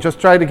coughing, just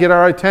trying to get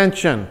our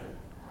attention.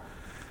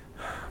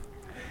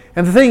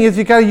 And the thing is,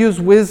 you got to use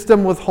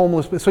wisdom with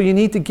homeless people. So you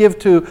need to give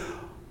to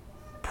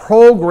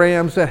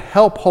programs that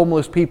help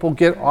homeless people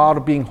get out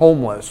of being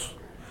homeless.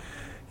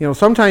 You know,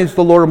 sometimes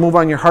the Lord will move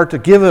on your heart to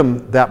give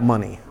them that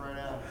money.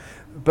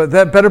 But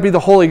that better be the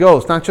Holy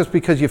Ghost, not just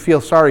because you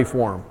feel sorry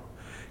for them.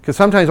 Because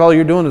sometimes all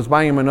you're doing is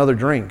buying them another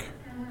drink.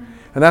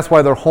 And that's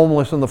why they're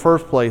homeless in the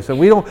first place. And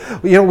we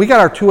got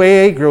our 2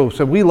 AA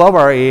groups, and we love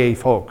our AA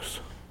folks.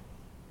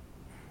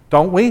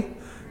 Don't we?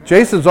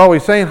 Jason's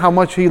always saying how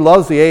much he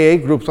loves the AA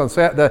groups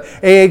the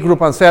AA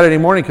group on Saturday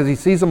morning, because he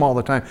sees them all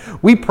the time.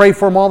 We pray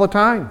for them all the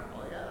time.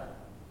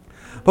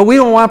 But we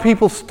don't want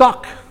people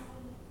stuck.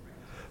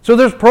 So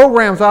there's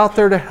programs out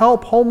there to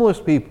help homeless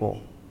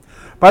people.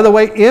 By the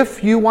way,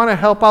 if you want to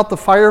help out the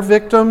fire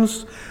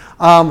victims,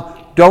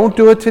 don't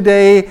do it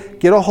today.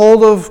 Get a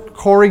hold of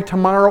Corey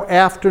tomorrow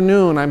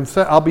afternoon.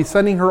 I'll be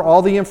sending her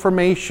all the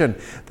information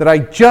that I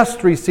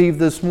just received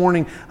this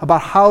morning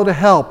about how to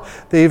help.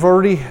 They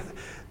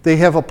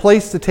have a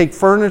place to take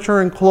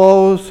furniture and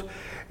clothes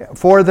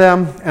for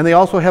them, and they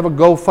also have a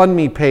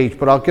GoFundMe page,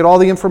 but I'll get all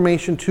the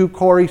information to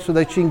Corey so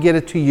that she can get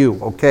it to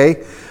you,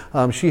 okay?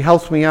 She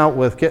helps me out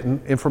with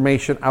getting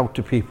information out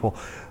to people.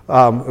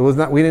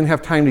 We didn't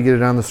have time to get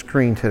it on the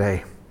screen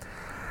today.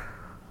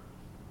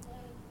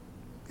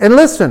 And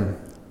listen,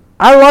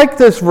 I like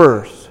this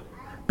verse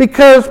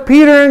because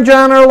Peter and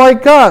John are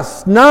like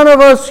us. None of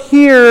us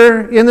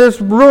here in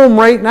this room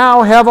right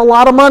now have a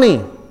lot of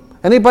money.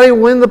 Anybody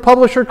win the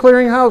Publisher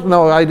Clearinghouse?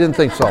 No, I didn't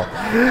think so.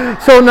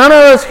 So none of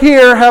us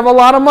here have a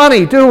lot of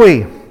money, do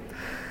we?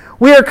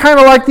 We are kind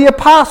of like the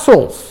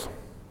apostles.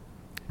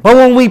 But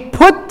when we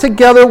put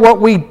together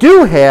what we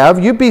do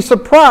have, you'd be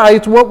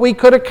surprised what we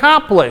could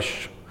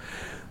accomplish.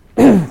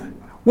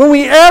 When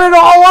we add it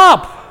all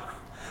up.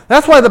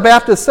 That's why the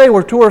Baptists say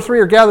where 2 or 3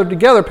 are gathered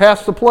together,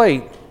 pass the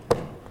plate.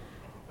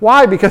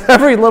 Why? Because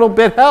every little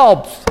bit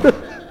helps.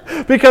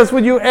 Because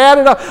when you add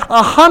it up,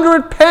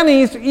 100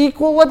 pennies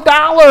equal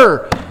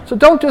 $1. So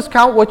don't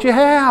discount what you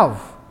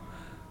have.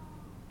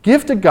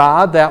 Give to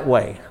God that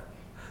way,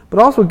 but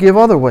also give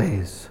other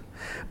ways.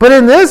 But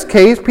in this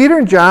case, Peter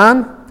and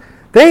John,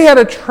 they had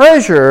a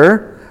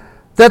treasure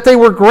that they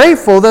were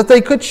grateful that they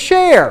could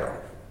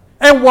share.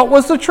 And what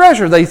was the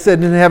treasure? They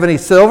didn't have any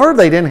silver,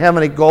 they didn't have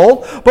any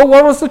gold, but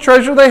what was the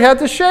treasure they had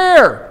to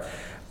share?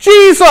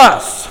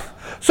 Jesus!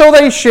 So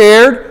they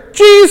shared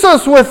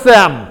Jesus with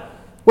them.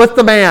 With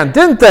the man,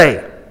 didn't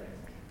they?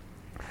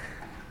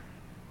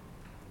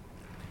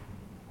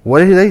 What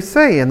did they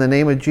say? In the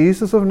name of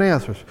Jesus of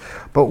Nazareth.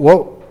 But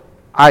what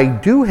I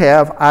do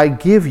have, I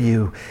give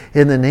you.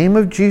 In the name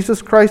of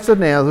Jesus Christ of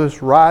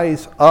Nazareth,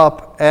 rise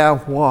up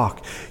and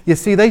walk. You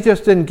see, they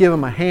just didn't give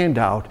him a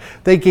handout.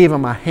 They gave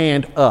him a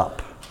hand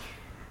up.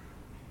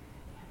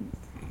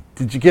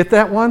 Did you get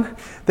that one?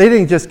 They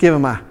didn't just give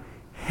him a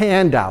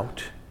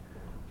handout.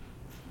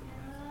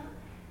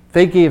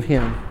 They gave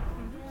him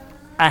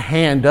a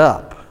hand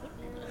up.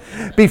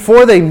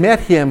 Before they met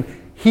him,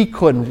 he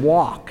couldn't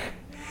walk.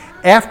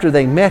 After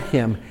they met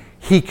him,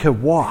 he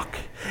could walk.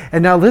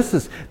 And now this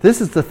is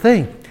the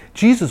thing.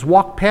 Jesus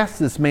walked past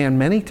this man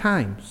many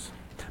times,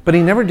 but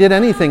he never did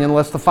anything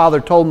unless the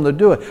Father told him to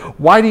do it.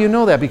 Why do you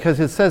know that? Because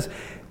it says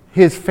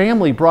his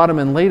family brought him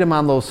and laid him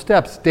on those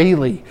steps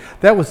daily.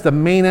 That was the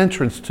main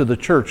entrance to the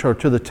church or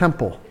to the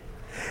temple.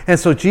 And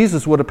so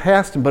Jesus would have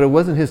passed him, but it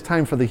wasn't his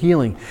time for the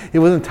healing. It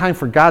wasn't time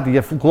for God to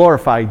get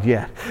glorified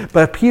yet.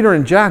 But Peter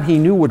and John, he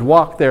knew, would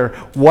walk there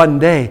one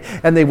day,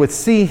 and they would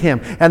see him,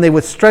 and they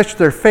would stretch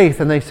their faith,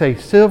 and they say,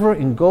 silver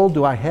and gold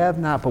do I have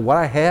not, but what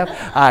I have,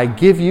 I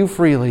give you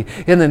freely.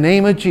 In the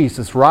name of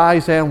Jesus,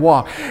 rise and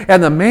walk.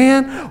 And the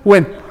man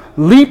went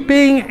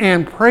leaping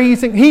and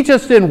praising. He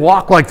just didn't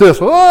walk like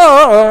this.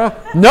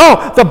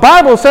 No, the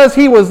Bible says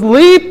he was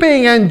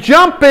leaping and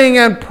jumping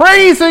and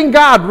praising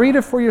God. Read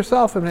it for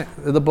yourself in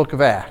the book of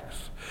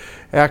Acts.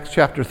 Acts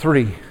chapter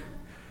 3.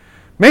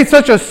 Made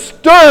such a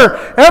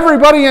stir.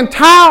 Everybody in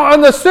town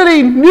and the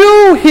city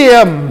knew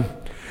him.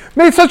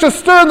 Made such a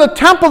stir in the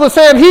temple, the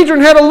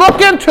Sanhedrin had to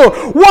look into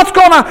what's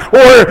going on.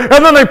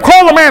 And then they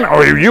called the man.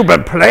 Oh, you've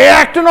been play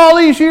acting all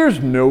these years?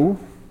 No.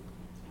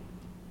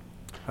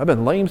 I've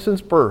been lame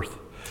since birth.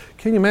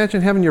 Can you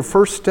imagine having your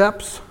first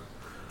steps?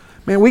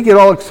 Man, we get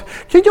all...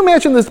 Can you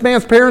imagine this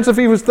man's parents if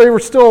they were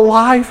still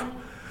alive?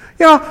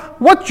 You know,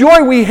 what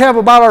joy we have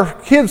about our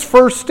kids'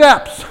 first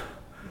steps.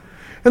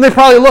 And they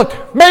probably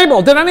looked,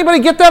 Mabel, did anybody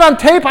get that on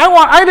tape?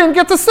 I didn't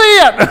get to see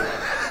it.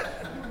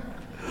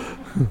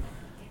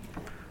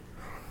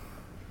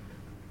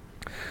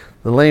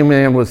 The lame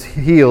man was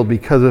healed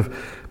because of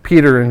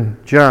Peter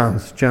and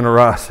John's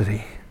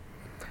generosity.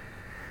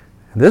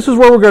 And this is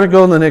where we're going to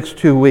go in the next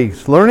 2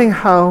 weeks, learning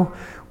how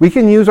we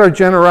can use our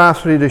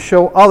generosity to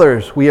show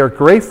others we are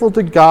grateful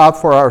to God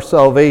for our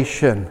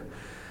salvation.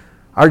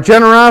 Our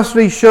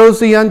generosity shows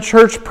the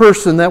unchurched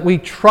person that we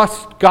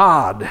trust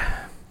God.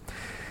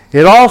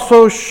 It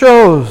also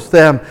shows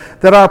them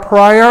that our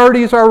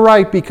priorities are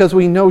right because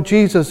we know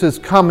Jesus is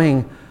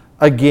coming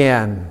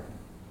again.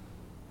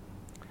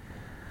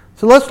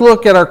 So let's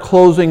look at our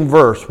closing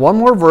verse. One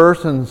more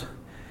verse and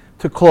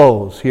to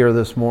close here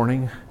this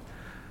morning.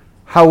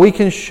 How we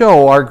can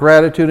show our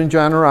gratitude and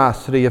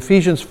generosity.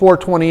 Ephesians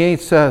 4:28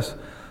 says,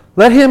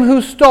 let him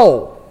who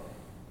stole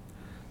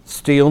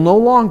steal no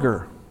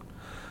longer,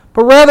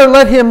 but rather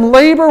let him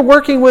labor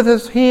working with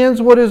his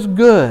hands what is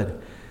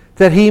good,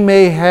 that he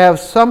may have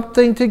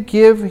something to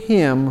give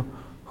him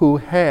who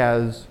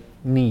has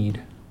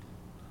need.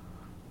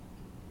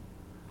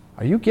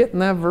 Are you getting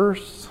that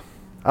verse?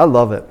 I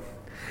love it.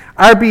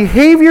 Our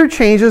behavior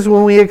changes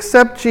when we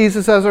accept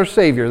Jesus as our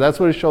Savior. That's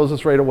what it shows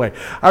us right away.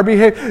 Our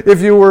behavior.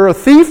 If you were a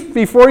thief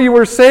before you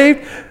were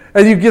saved,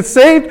 and you get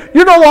saved,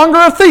 you're no longer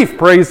a thief.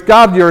 Praise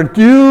God, you're a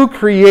new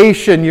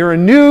creation. You're a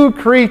new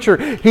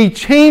creature. He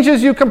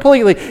changes you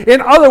completely.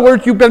 In other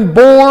words, you've been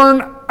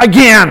born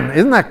again.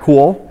 Isn't that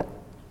cool?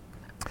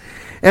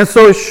 And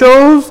so it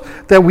shows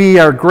that we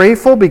are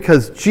grateful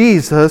because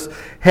Jesus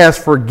has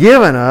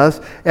forgiven us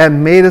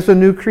and made us a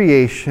new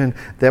creation,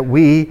 that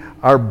we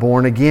are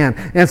born again.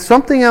 And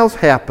something else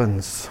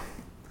happens.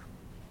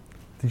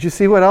 Did you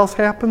see what else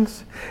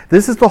happens?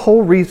 This is the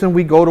whole reason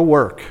we go to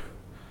work.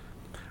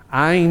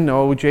 I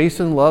know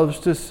Jason loves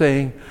to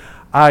sing,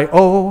 I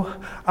owe,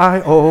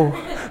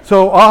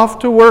 so off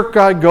to work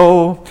I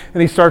go.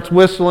 And he starts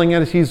whistling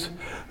as he's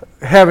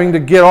having to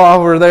get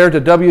over there to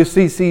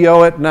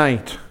WCCO at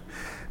night.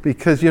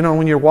 Because, you know,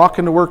 when you're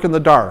walking to work in the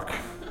dark,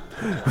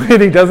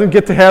 and he doesn't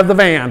get to have the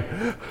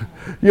van,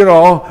 you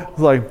know, it's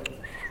like,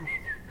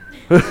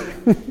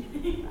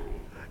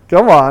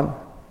 come on.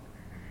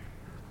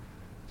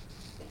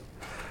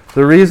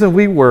 The reason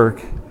we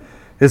work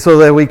is so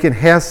that we can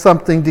have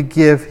something to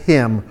give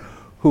him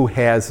who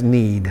has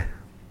need.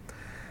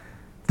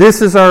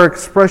 This is our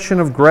expression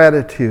of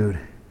gratitude.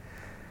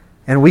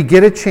 And we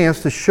get a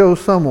chance to show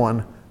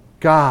someone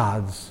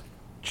God's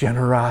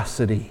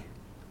generosity.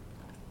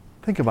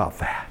 Think about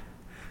that.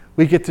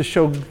 We get to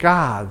show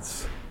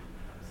God's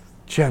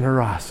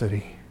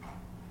generosity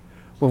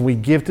when we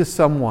give to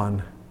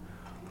someone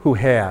who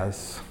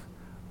has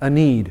a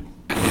need.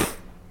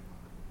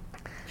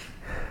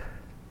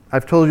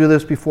 I've told you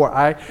this before.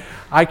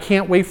 I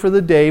can't wait for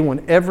the day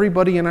when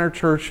everybody in our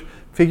church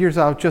figures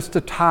out just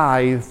to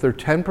tithe their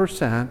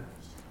 10%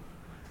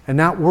 and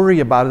not worry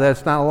about it, that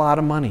it's not a lot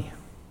of money.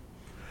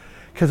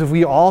 Because if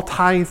we all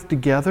tithe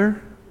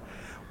together,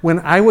 when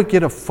I would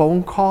get a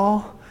phone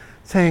call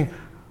saying,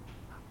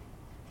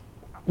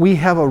 we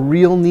have a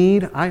real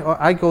need,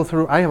 I go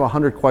through, I have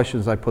 100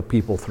 questions I put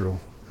people through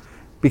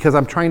because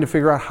I'm trying to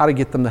figure out how to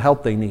get them the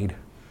help they need.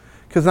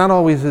 Because not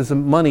always is the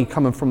money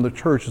coming from the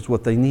church is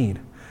what they need.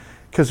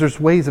 Because there's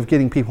ways of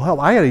getting people help.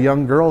 I had a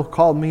young girl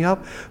called me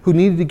up who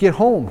needed to get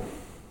home.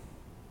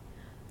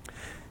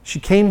 She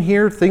came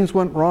here, things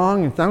went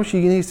wrong, and now she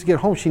needs to get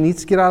home. She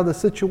needs to get out of the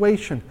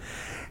situation.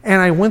 And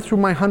I went through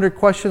my 100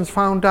 questions,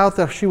 found out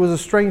that she was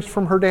estranged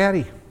from her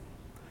daddy.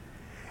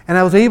 And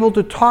I was able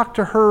to talk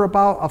to her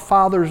about a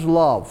father's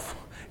love.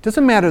 It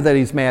doesn't matter that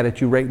he's mad at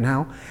you right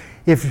now.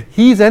 If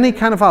he's any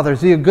kind of father,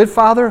 is he a good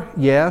father?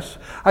 Yes.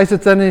 I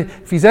said, then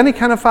if he's any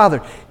kind of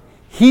father,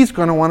 he's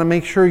going to want to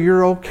make sure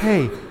you're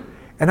okay.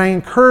 And I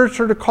encouraged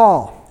her to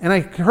call. And I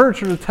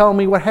encouraged her to tell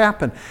me what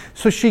happened.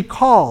 So she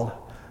called,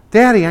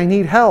 Daddy, I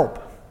need help.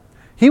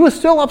 He was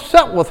still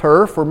upset with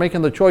her for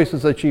making the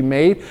choices that she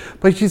made,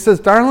 but she says,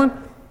 darling,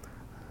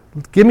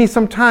 give me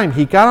some time.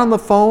 He got on the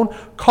phone,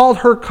 called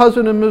her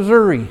cousin in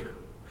Missouri,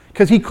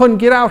 because he couldn't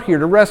get out here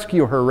to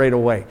rescue her right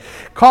away.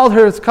 Called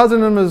her his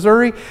cousin in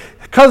Missouri.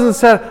 Cousin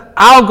said,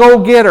 I'll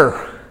go get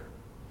her.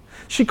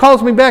 She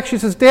calls me back. She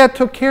says, Dad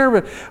took care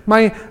of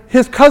it.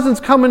 His cousin's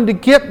coming to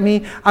get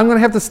me. I'm going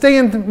to have to stay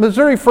in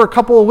Missouri for a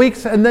couple of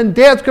weeks, and then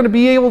Dad's going to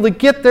be able to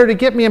get there to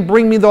get me and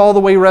bring me all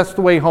the rest of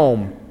the way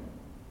home.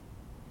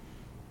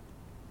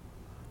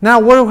 Now,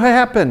 what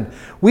happened?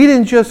 We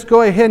didn't just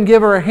go ahead and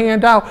give her a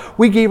hand out.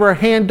 We gave her a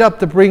hand up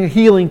to bring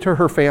healing to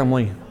her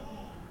family.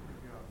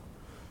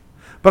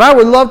 But I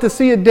would love to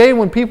see a day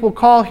when people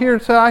call here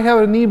and say, I have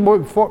a need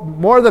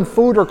more than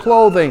food or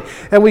clothing.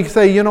 And we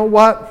say, you know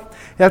what?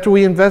 After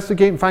we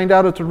investigate and find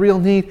out it's a real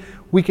need,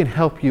 we can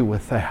help you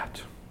with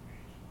that.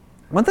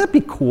 Wouldn't that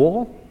be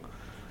cool?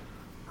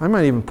 I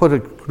might even put a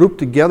group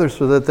together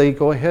so that they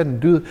go ahead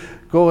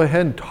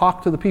and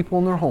talk to the people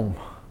in their home.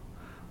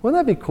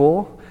 Wouldn't that be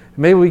cool?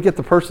 Maybe we get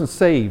the person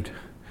saved.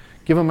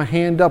 Give them a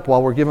hand up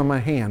while we're giving them a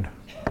hand.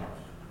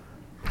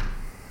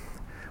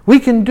 We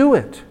can do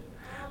it.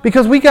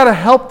 Because we got to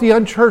help the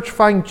unchurched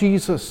find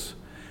Jesus.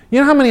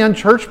 You know how many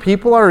unchurched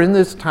people are in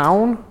this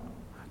town?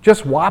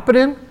 Just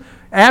Wahpeton?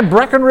 Add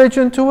Breckenridge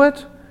into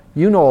it?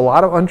 You know a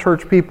lot of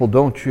unchurched people,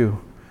 don't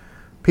you?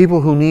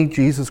 People who need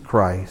Jesus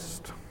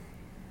Christ.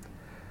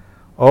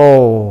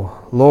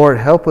 Oh, Lord,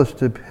 help us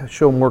to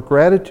show more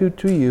gratitude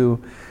to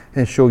you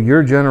and show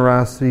your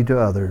generosity to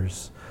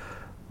others.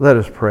 Let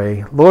us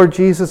pray. Lord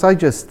Jesus, I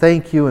just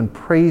thank you and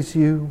praise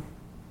you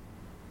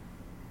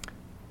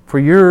for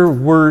your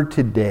word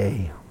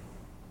today.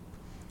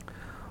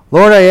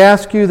 Lord, I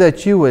ask you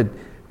that you would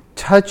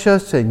touch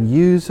us and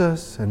use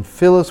us and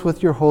fill us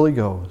with your Holy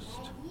Ghost.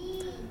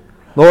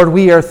 Lord,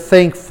 we are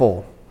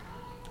thankful.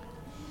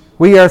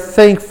 We are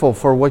thankful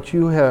for what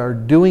you are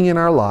doing in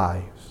our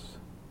lives.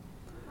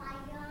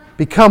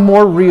 Become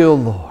more real,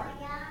 Lord.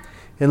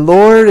 And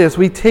Lord, as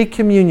we take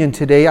communion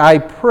today, I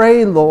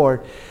pray,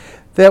 Lord,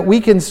 that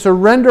we can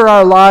surrender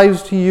our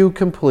lives to you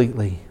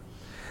completely.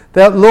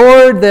 That,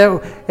 Lord,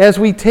 that as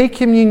we take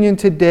communion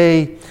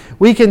today,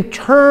 we can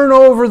turn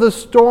over the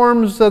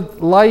storms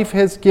that life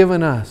has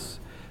given us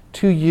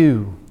to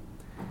you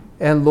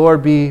and,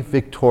 Lord, be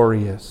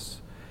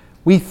victorious.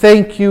 We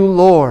thank you,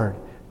 Lord,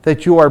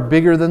 that you are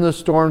bigger than the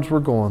storms we're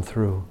going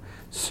through.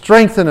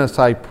 Strengthen us,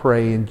 I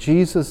pray, in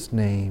Jesus'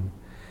 name.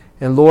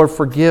 And, Lord,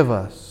 forgive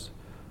us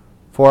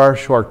for our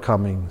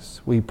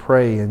shortcomings. We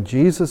pray in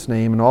Jesus'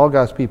 name. And all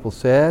God's people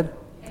said,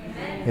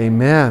 Amen.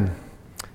 Amen.